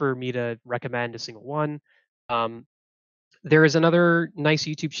books for me to recommend a single one. Um, there is another nice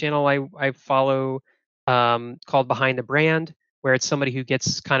YouTube channel I follow called Behind the Brand, where it's somebody who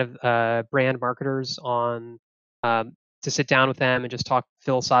gets kind of brand marketers on to sit down with them and just talk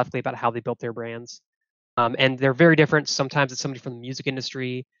philosophically about how they built their brands. And they're very different. Sometimes it's somebody from the music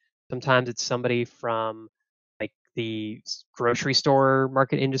industry. Sometimes it's somebody from like the grocery store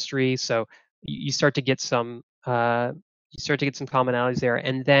market industry. So you start to get some commonalities there.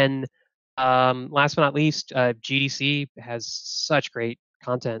 And then last but not least, GDC has such great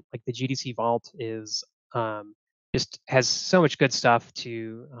content. Like the GDC Vault is just has so much good stuff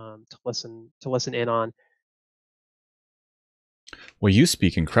to listen in on. Well, you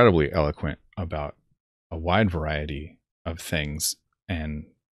speak incredibly eloquent about a wide variety of things and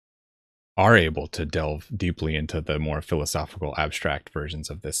are able to delve deeply into the more philosophical, abstract versions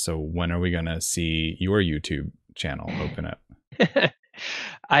of this. So when are we going to see your YouTube channel open up?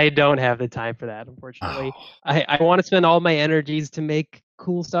 I don't have the time for that, unfortunately. Oh. I want to spend all my energies to make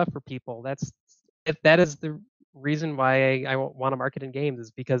cool stuff for people. That is the reason why I want to market in games,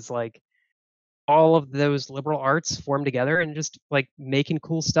 is because like all of those liberal arts form together and just like making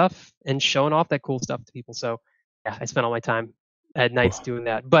cool stuff and showing off that cool stuff to people. So yeah, I spend all my time at nights doing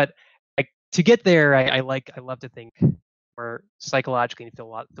that. But to get there, I love to think more psychologically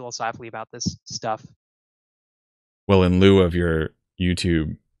and philosophically about this stuff. Well, in lieu of your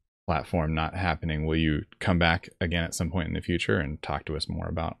YouTube platform not happening, will you come back again at some point in the future and talk to us more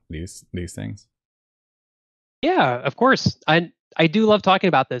about these things? Yeah, of course. I do love talking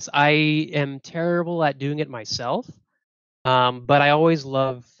about this. I am terrible at doing it myself, but I always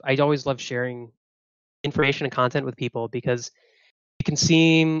love sharing information and content with people, because it can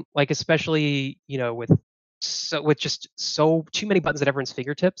seem like, especially with just so too many buttons at everyone's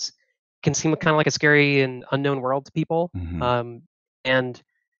fingertips, it can seem kind of like a scary and unknown world to people. Mm-hmm. And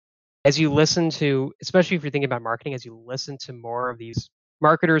as you listen to, especially if you're thinking about marketing, as you listen to more of these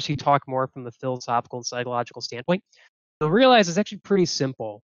marketers who talk more from the philosophical and psychological standpoint, you'll realize it's actually pretty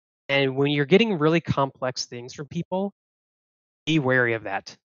simple. And when you're getting really complex things from people, be wary of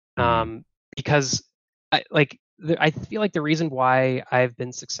that. Mm-hmm. Because I feel like the reason why I've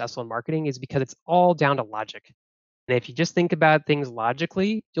been successful in marketing is because it's all down to logic. And if you just think about things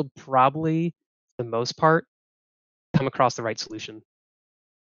logically, you'll probably, for the most part, come across the right solution.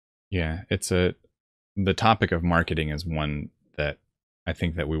 Yeah, the topic of marketing is one that I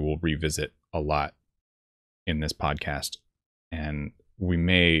think that we will revisit a lot in this podcast. And we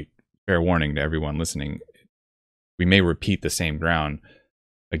may, fair warning to everyone listening, we may repeat the same ground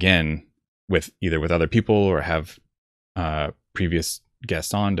again with other people or have previous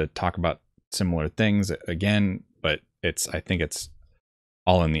guests on to talk about similar things again. But I think it's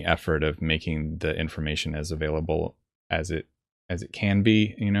all in the effort of making the information as available as it can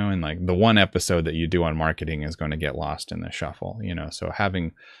be, and like the one episode that you do on marketing is going to get lost in the shuffle, so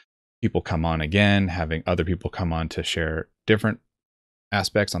having people come on again, having other people come on to share different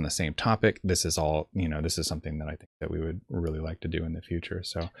aspects on the same topic, this is something that I think that we would really like to do in the future.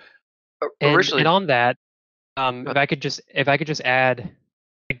 So and on that, if I could just add,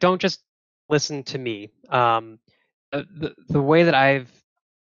 like, don't just listen to me. The way that I've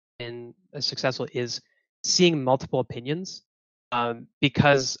been successful is seeing multiple opinions,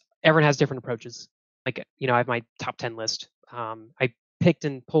 because everyone has different approaches. Like, I have my top 10 list. I picked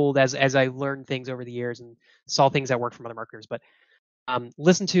and pulled as I learned things over the years and saw things that worked from other marketers. But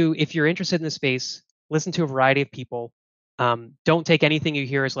if you're interested in this space, listen to a variety of people. Don't take anything you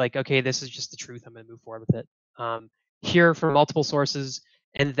hear as like, okay, this is just the truth, I'm going to move forward with it. Hear from multiple sources,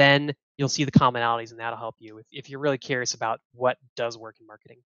 and then you'll see the commonalities, and that'll help you if you're really curious about what does work in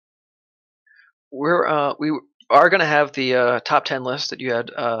marketing. we are going to have the top 10 list that you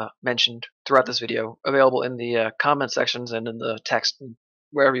had mentioned throughout this video available in the comment sections and in the text, and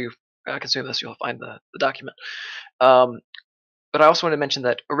wherever you consume this, you'll find the document. But I also want to mention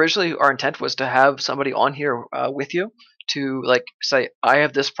that originally our intent was to have somebody on here with you to like say, I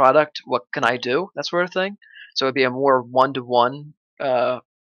have this product, what can I do? That sort of thing. So it'd be a more one-to-one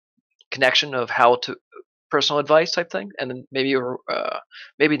connection of how to personal advice type thing, and then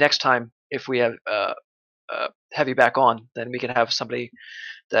maybe next time if we have you back on, then we can have somebody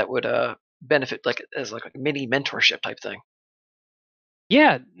that would benefit like as like a mini mentorship type thing.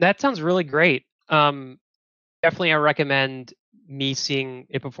 Yeah, that sounds really great. Definitely, I recommend me seeing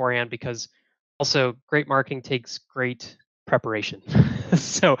it beforehand, because also great marketing takes great preparation.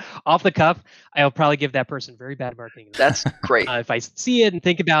 So off the cuff, I'll probably give that person very bad marketing advice. That's great. If I see it and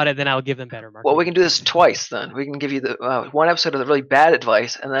think about it, then I'll give them better marketing. Well, we can do this twice then. We can give you the one episode of the really bad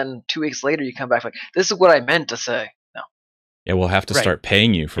advice, and then 2 weeks later you come back like, this is what I meant to say. No. Yeah, we'll have to start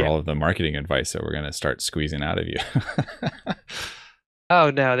paying you for Yeah. all of the marketing advice that we're going to start squeezing out of you. Oh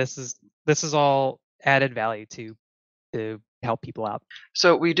no, this is all added value to help people out.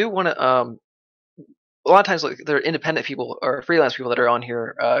 So we do want to. A lot of times, like, there are independent people or freelance people that are on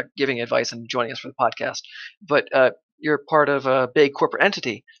here giving advice and joining us for the podcast, but you're part of a big corporate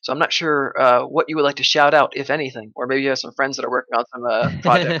entity, so I'm not sure what you would like to shout out, if anything, or maybe you have some friends that are working on some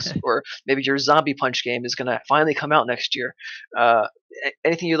projects, or maybe your Zombie Punch game is going to finally come out next year.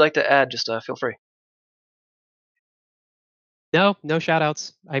 Anything you'd like to add, just feel free. No shout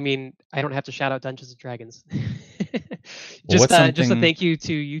outs. I mean, I don't have to shout out Dungeons and Dragons. Well, Just a thank you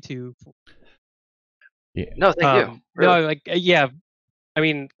to you two. Yeah. No, thank you. Really. No, like yeah. I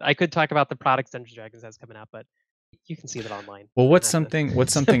mean, I could talk about the products Dungeons and Dragons has coming out, but you can see that online. Well, what's something else?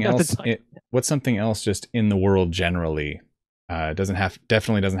 What's something else just in the world generally?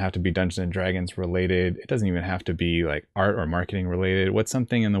 Definitely doesn't have to be Dungeons and Dragons related. It doesn't even have to be like art or marketing related. What's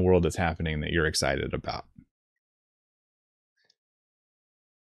something in the world that's happening that you're excited about?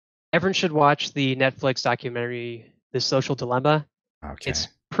 Everyone should watch the Netflix documentary, The Social Dilemma. Okay. It's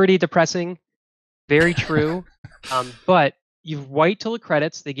pretty depressing, very true. But you wait till the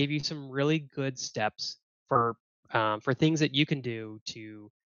credits. They give you some really good steps for things that you can do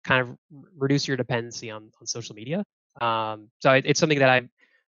to kind of reduce your dependency on social media. So it's something that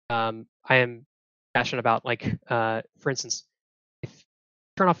I am passionate about. Like for instance, if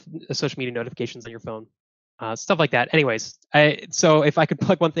turn off the social media notifications on your phone, stuff like that. Anyways, so if I could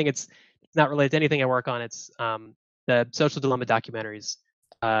plug one thing, it's not related to anything I work on. It's the Social Dilemma documentaries.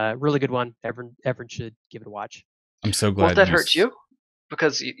 Really good one. Everyone should give it a watch. I'm so glad. Won't that hurt you?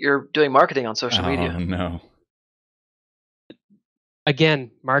 Because you're doing marketing on social media. Oh no. Again,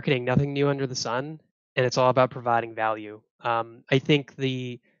 marketing, nothing new under the sun, and it's all about providing value. I think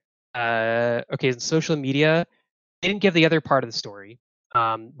social media, they didn't give the other part of the story,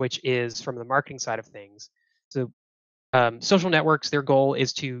 which is from the marketing side of things. So social networks, their goal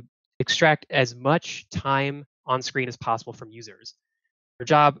is to extract as much time on screen as possible from users. Their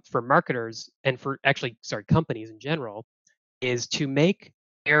job for marketers and for companies in general is to make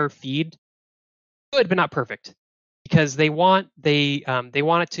their feed good but not perfect, because they want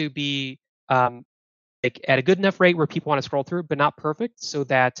it to be like at a good enough rate where people want to scroll through, but not perfect, so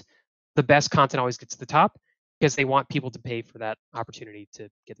that the best content always gets to the top, because they want people to pay for that opportunity to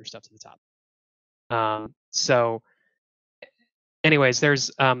get their stuff to the top. So anyways, there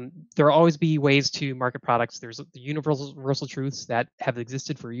will always be ways to market products. There's the universal truths that have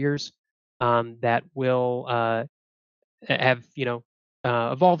existed for years, that will have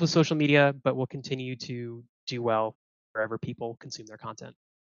evolved with social media, but will continue to do well wherever people consume their content.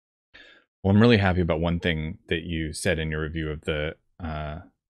 Well, I'm really happy about one thing that you said in your review of the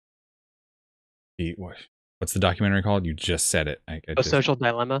what's the documentary called? You just said it. Social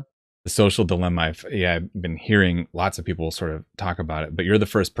Dilemma. The Social Dilemma. I've been hearing lots of people sort of talk about it, but you're the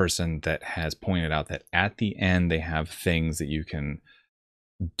first person that has pointed out that at the end they have things that you can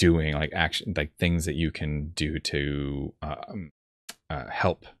doing like action, like things that you can do to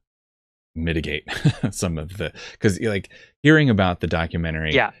help mitigate some of the, because like hearing about the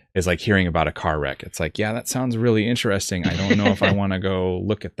documentary is like hearing about a car wreck. It's like, yeah, that sounds really interesting. I don't know if I want to go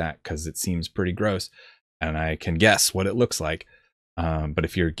look at that because it seems pretty gross and I can guess what it looks like. But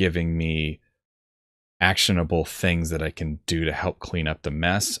if you're giving me actionable things that I can do to help clean up the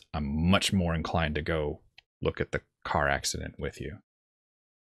mess, I'm much more inclined to go look at the car accident with you.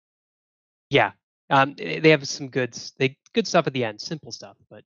 Yeah. They have some good stuff at the end, simple stuff,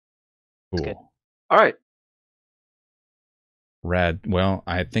 but it's good. All right. Rad. Well,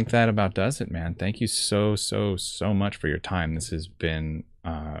 I think that about does it, man. Thank you so much for your time. This has been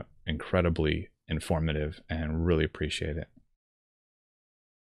incredibly informative, and really appreciate it.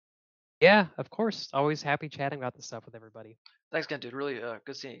 Yeah, of course. Always happy chatting about this stuff with everybody. Thanks again, dude. Really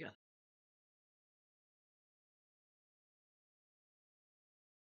good seeing you again.